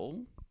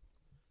Chernobyl?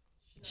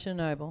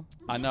 Chernobyl.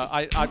 I know.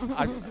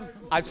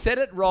 I've said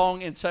it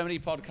wrong in so many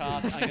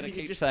podcasts. I'm going to You're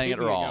keep just saying it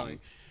keeping it wrong. going.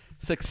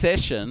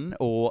 Succession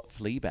or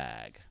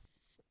Fleabag?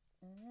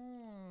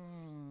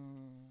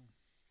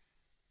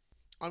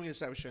 I'm going to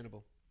say it was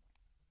Chernobyl.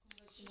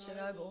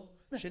 Chernobyl.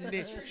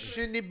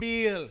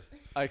 Chernobyl.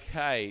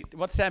 Okay.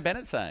 What's Dan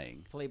Bennett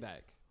saying? Fleabag.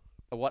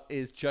 What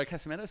is Joe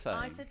Casimiro saying?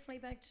 I said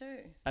Fleabag too.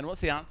 And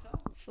what's the answer?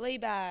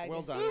 Fleabag.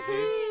 Well done, kids.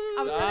 I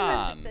was going to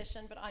Done. go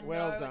Succession, but I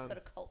Well know it's done. got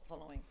a cult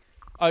following.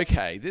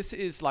 Okay, this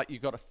is like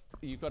you've got a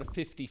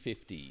 50-50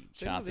 See,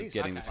 chance look of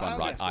getting at this one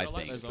right, I It's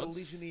think. just a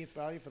litany of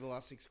failure for the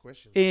last 6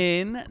 questions.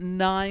 In I'm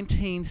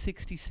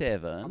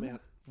 1967,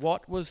 out.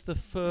 what was the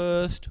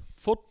first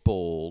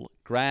football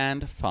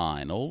grand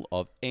final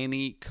of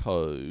any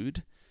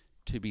code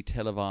to be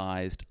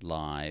televised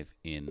live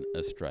in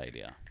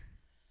Australia?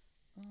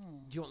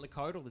 Do you want the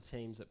code or the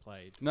teams that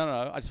played?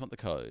 No, I just want the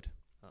code.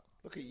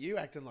 Look at you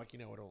acting like you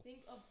know it all.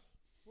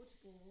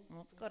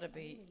 Well, it's got to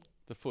be.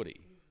 The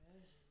footy.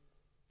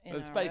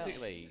 It's NRL.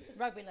 basically...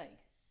 Rugby league.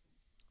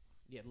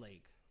 Yeah,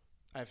 league.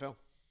 AFL.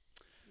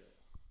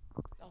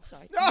 Oh,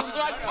 sorry. Wait till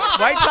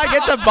I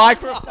get the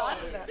microphone.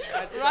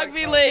 That's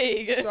Rugby so cold.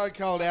 league. So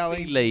cold,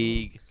 Ali.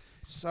 League.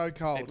 So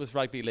cold. It was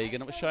Rugby League,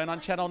 and it was shown on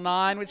Channel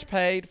 9, which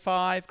paid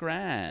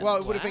 $5,000. Well,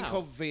 it would have been Wow.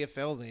 called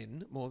VFL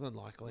then, more than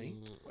likely.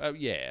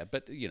 Yeah,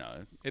 but you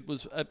know, it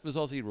was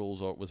Aussie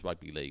rules or it was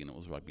Rugby League, and it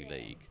was Rugby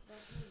League.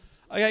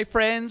 Okay,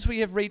 friends, we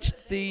have reached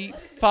the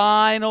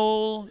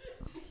final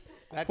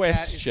That cat is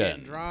question.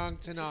 getting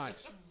drunk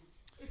tonight.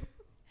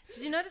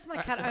 Did you notice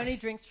my cat only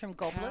drinks from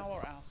goblets? Cow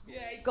or owl?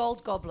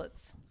 Gold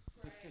goblets.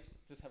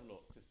 Just have a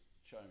look. Just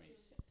show me.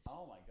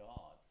 Oh my God!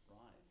 Right.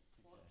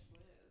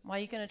 Why are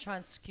you going to try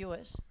and skew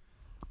it?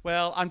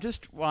 Well, I'm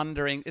just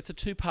wondering. It's a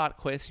two-part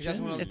question.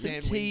 doesn't want It's a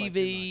Dan win by too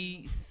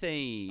TV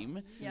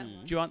theme. Yeah.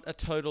 Do you want a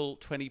total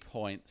 20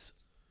 points,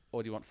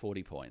 or do you want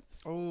 40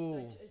 points?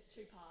 Oh,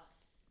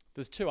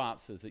 There's 2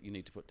 answers that you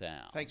need to put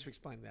down. thanks for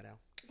explaining that, Al.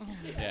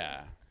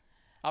 Yeah.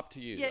 Up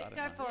to you. I Yeah, don't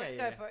go know. for it.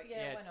 Go for it.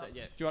 Yeah, why so- not?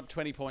 yeah. Do you want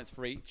 20 points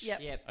for each? Yep.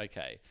 Yeah.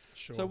 Okay.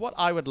 Sure. So what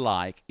I would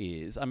like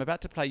is I'm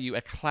about to play you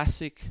a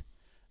classic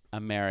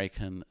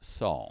American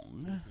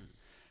song,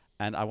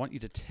 and I want you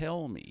to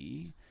tell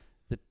me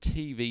the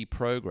TV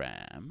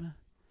program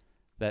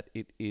that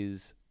it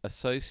is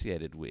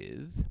associated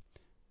with,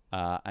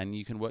 and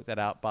you can work that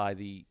out by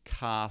the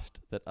cast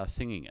that are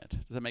singing it.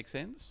 Does that make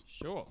sense?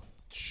 Sure.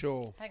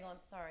 Sure. Hang on,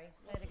 sorry.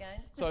 Say it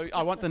again. So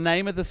I want the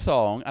name of the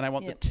song, and I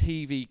want Yep. the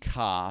TV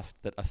cast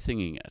that are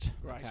singing it.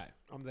 Right. Okay.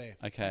 I'm there.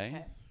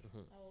 Okay?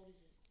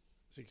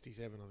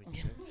 67, I think.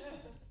 you said.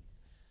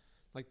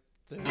 Like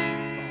 35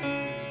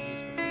 million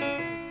years before you were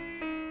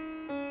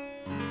born.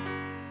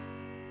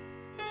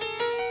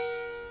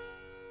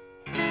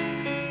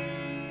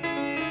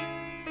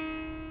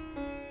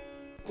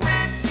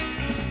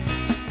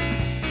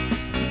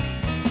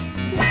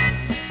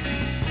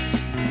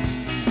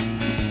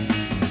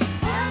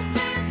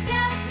 Helter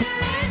skelter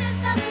in a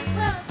summer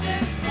swelter,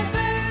 the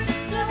birds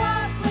flew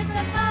off with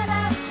the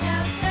fallout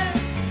shelter.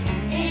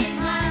 8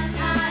 miles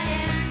high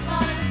and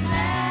falling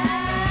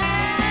fast.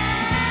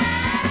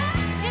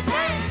 It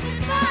landed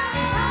far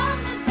on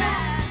the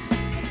grass.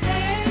 The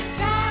bears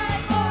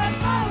tried for a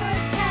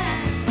forward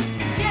pass.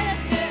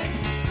 Jester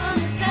on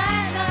the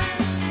sideline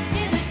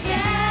in the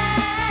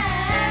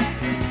gas.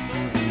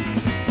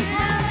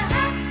 Now the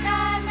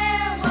halftime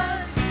air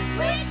was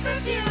sweet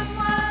perfume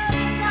while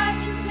the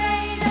sergeants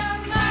played a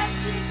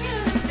marching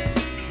tune.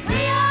 We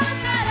all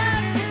got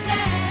up to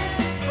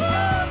dance,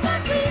 ooh,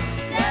 but we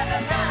never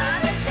got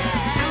a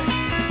chance.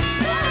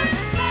 'Cause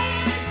the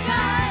players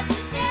tried to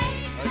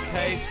take.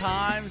 Okay,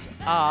 time's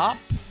up.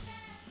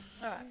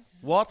 All right.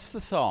 What's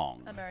the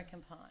song?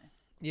 American Pie.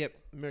 Yep,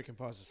 American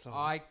Pie's a song.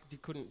 I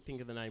couldn't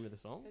think of the name of the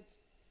song,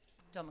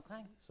 Don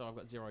McLean. so I've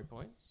got 0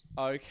 points.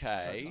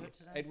 Okay. do it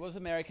today. It was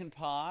American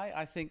Pie.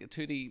 I think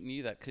Tootie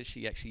knew that because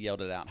she actually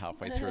yelled it out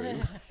halfway through.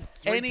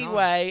 3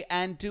 Anyway,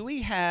 and do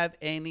we have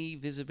any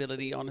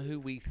visibility on who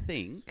we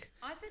think?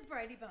 I said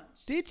Brady Bunch.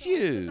 Did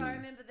you? Because I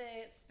remember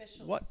their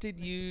specials. What did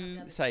used to come you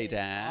down the say, stairs.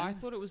 Dan? I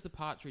thought it was the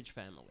Partridge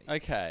Family.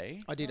 Okay.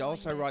 I did Oh,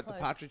 also yeah, write the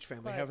close, Partridge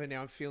Family. However, close.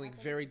 now I'm feeling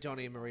very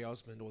Donnie and Marie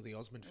Osmond or the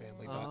Osmond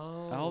family. But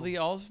Oh, the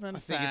Osmond I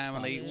think it's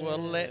family. Partridge. Well,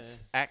 Yeah.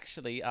 let's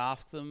actually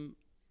ask them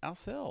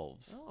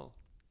ourselves. Oh.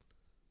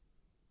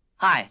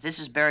 Hi, this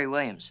is Barry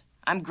Williams.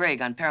 I'm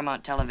Greg on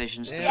Paramount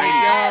Television's there Brady.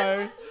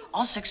 we go.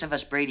 All 6 of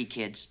us Brady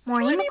kids,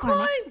 Maureen 20 McCormick,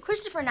 points.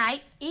 Christopher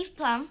Knight, Eve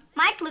Plum,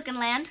 Mike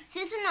Lookenland,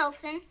 Susan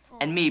Olsen.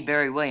 and me,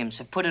 Barry Williams,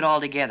 have put it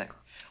all together.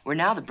 We're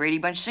now the Brady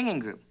Bunch singing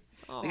group.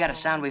 We got a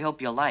sound we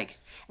hope you'll like.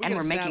 And got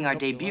we're a sound making we our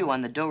hope you'll debut like.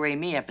 on the Do Re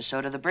Mi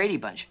episode of the Brady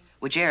Bunch,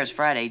 which airs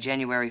Friday,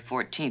 January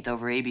 14th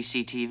over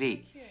ABC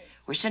TV.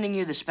 We're sending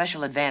you the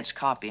special advance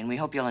copy, and we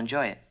hope you'll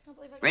enjoy it.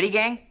 Ready,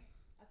 gang?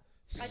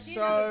 I did have a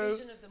So,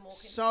 vision of them walking.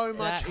 so much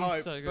That is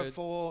hope so good.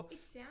 before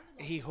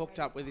he hooked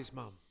up with his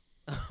mum.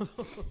 Yeah,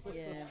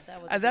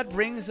 that was. And that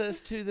brings us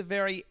to the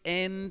very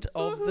end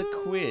of the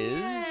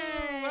quiz.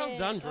 Well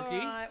done, Brookie. All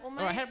right, well, All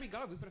right, mate- how did we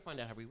go? We've got to find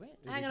out how we went.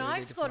 Hang on, I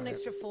scored an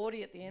extra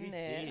 40 at the end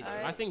there. did.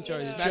 I think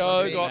Joe's Smashed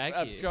Joe me. got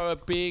back here. Joe a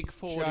big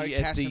 40 Joe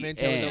at the Casamento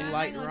with end. a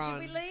late Hang on, run.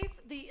 did we leave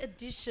the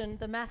addition,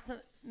 the math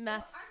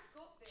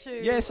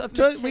to? Yes, we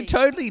Matisse?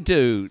 totally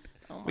do.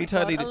 Oh my we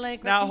totally God. do.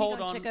 Allegra, Now can you hold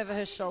go and on. check over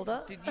her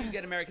shoulder. Did you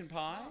get American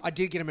Pie? I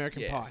did get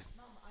American Pie. Yes.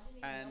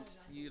 And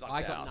you lucked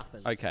I got out.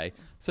 nothing. Okay,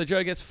 so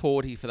Joe gets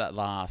 40 for that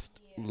last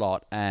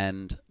lot,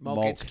 and Mulk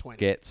Mulk gets 20.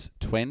 gets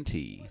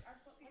 20.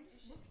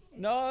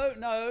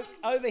 No,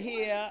 over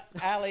here,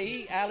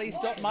 Ali,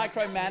 stop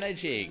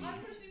micromanaging.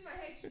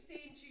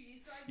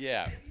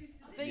 Yeah.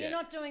 But Yeah. you're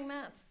not doing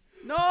maths.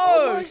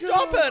 No,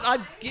 stop it!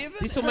 I've given.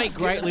 This will make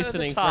great given her the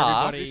listening for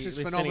task. everybody. This is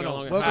listening phenomenal.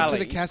 along at Welcome home. to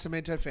the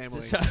Casamento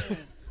family. So,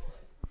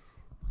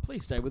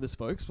 please stay with us,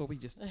 folks, while we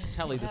just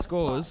tally the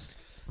scores.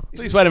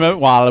 Please wait a moment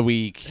while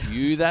we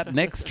cue that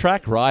next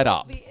track right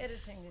up. I'll be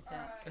editing this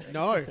out.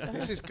 No,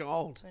 this is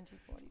gold. 20,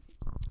 40.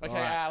 Okay, All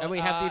right, Al, and we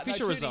have the no,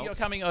 official Tootie, results. You're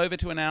coming over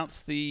to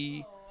announce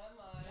the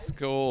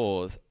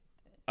scores.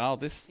 Oh,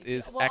 this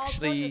is Well, I'll tell you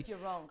actually if you're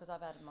wrong because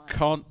I've added mine.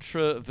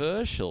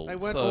 controversial. They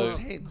weren't So all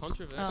tens.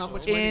 Controversial. Some were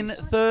in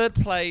 20s. third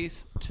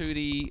place,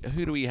 Tootie,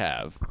 who do we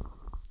have?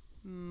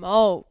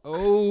 Mo.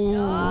 Oh.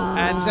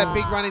 And Was that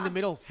big run in the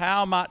middle?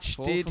 how much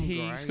Fall did from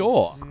he grace.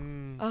 score?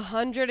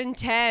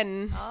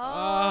 110.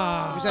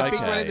 Was that big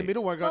run in Okay. the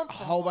middle where I got a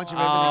whole bunch of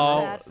everything?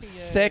 Oh, Sad for you.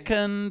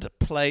 second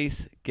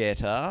place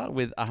getter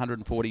with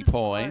 140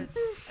 points.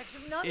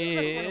 Actually, none of us want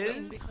to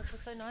win is- because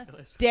we're so nice.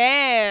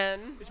 Dan.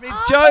 Which means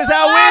Joe's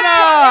our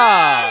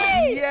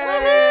winner!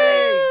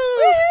 Yay!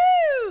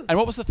 Woohoo! And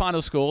what was the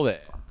final score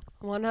there?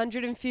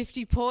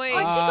 150 points. Oh,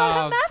 she got her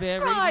Ah, maths very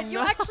right. You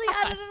nice. actually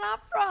added it up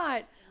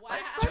right. I'm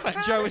so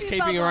proud Joe of was you,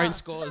 keeping her Bubba. own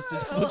scores to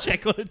double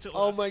check on it.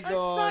 Oh my I'm so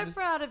god.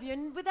 proud of you,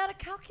 and without a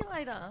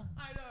calculator.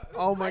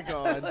 Oh my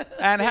god.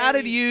 And how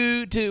did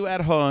you do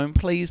at home?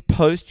 Please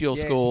post your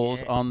Yes. scores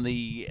Yes. on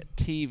the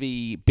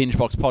TV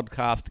Bingebox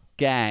Podcast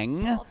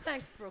Gang Oh,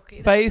 thanks,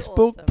 Brookie. That was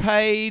Facebook awesome.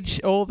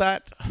 page. All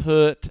that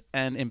hurt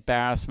and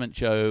embarrassment,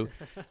 Joe,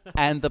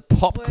 and the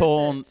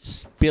popcorn Worth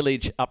it.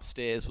 spillage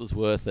upstairs was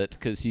worth it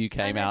because you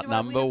came And then out do I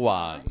win number a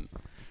one. prize?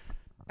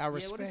 Our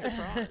Yeah, what is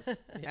respect. the prize?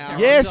 Our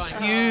Yes,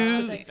 respect.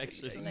 you,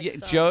 thanks. Next yeah,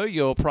 time. Joe.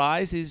 Your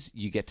prize is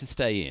you get to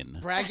stay in.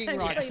 Bragging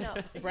rights. Clean up.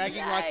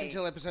 Bragging rights Yay.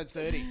 until episode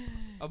 30.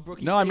 Oh,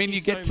 Brookie, No, I thank mean you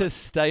so get to much.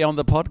 stay on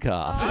the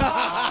podcast.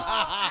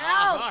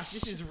 Ouch. Gosh,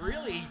 this is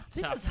really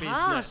This tough is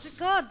harsh. business.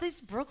 God, this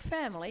Brooke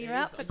family, you're It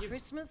out is. for You-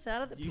 Christmas,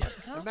 out of the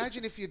podcast.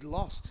 Imagine if you'd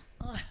lost.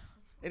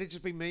 It'd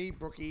just be me,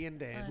 Brookie, and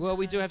Dan. Well,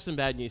 we do have some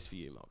bad news for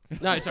you,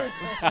 Mark. No, it's all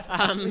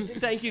right.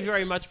 Thank you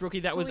very much,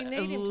 Brookie. That was We a need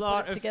him to put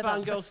lot it of together.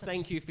 fun, girls.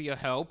 Thank you for your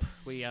help.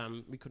 We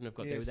couldn't have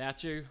got there Yes.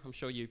 without you. I'm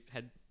sure you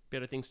had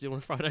better things to do on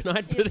a Friday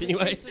night. Yes, But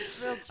anyway, we're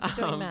thrilled to be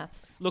doing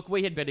maths. look,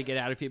 we had better get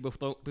out of here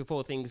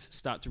before things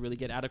start to really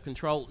get out of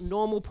control.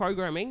 Normal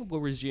programming will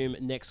resume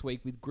next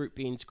week with Group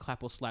Binge,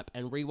 Clap or Slap,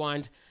 and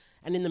Rewind.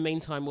 And in the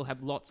meantime, we'll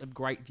have lots of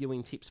great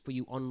viewing tips for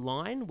you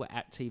online. We're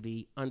at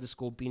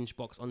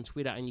TV_BingeBox on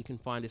Twitter, and you can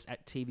find us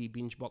at TV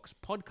BingeBox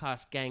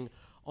Podcast Gang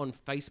on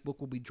Facebook.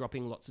 We'll be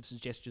dropping lots of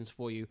suggestions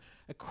for you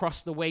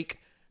across the week.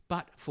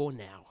 But for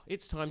now,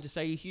 it's time to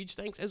say a huge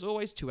thanks, as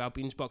always, to our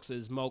binge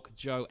boxers, Mulk,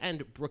 Joe,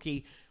 and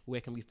Brookie.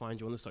 Where can we find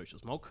you on the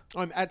socials, Mulk?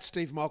 I'm at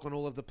Steve Mulk on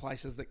all of the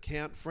places that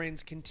count.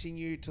 Friends,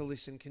 continue to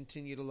listen,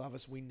 continue to love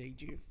us. We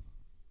need you.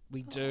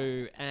 We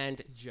do.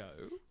 And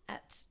Joe?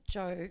 At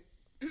Joe,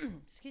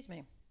 excuse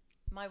me,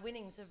 my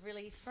winnings have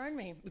really thrown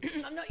me.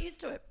 I'm not used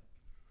to it.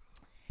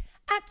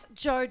 At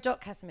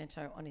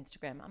joe.casamento on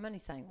Instagram. I'm only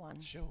saying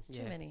one. Sure. It's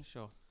too many.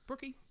 Sure.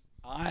 Brookie?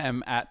 I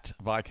am at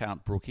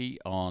Viscount Brookie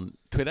on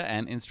Twitter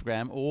and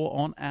Instagram or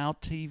on our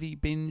TV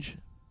Binge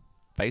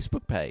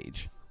Facebook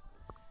page.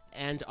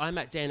 And I'm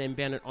at Dan M.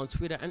 Bennett on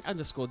Twitter and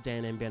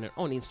 _Dan M. Bennett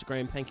on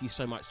Instagram. Thank you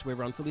so much to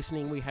everyone for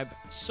listening. We have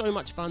so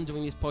much fun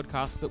doing this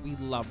podcast, but we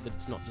love that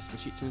it's not just for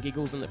shits and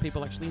giggles and that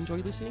people actually enjoy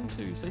listening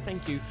to. So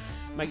thank you.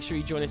 Make sure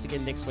you join us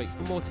again next week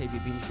for more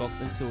TV Binge Box.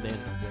 Until then,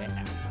 we're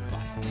out.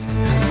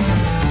 Bye.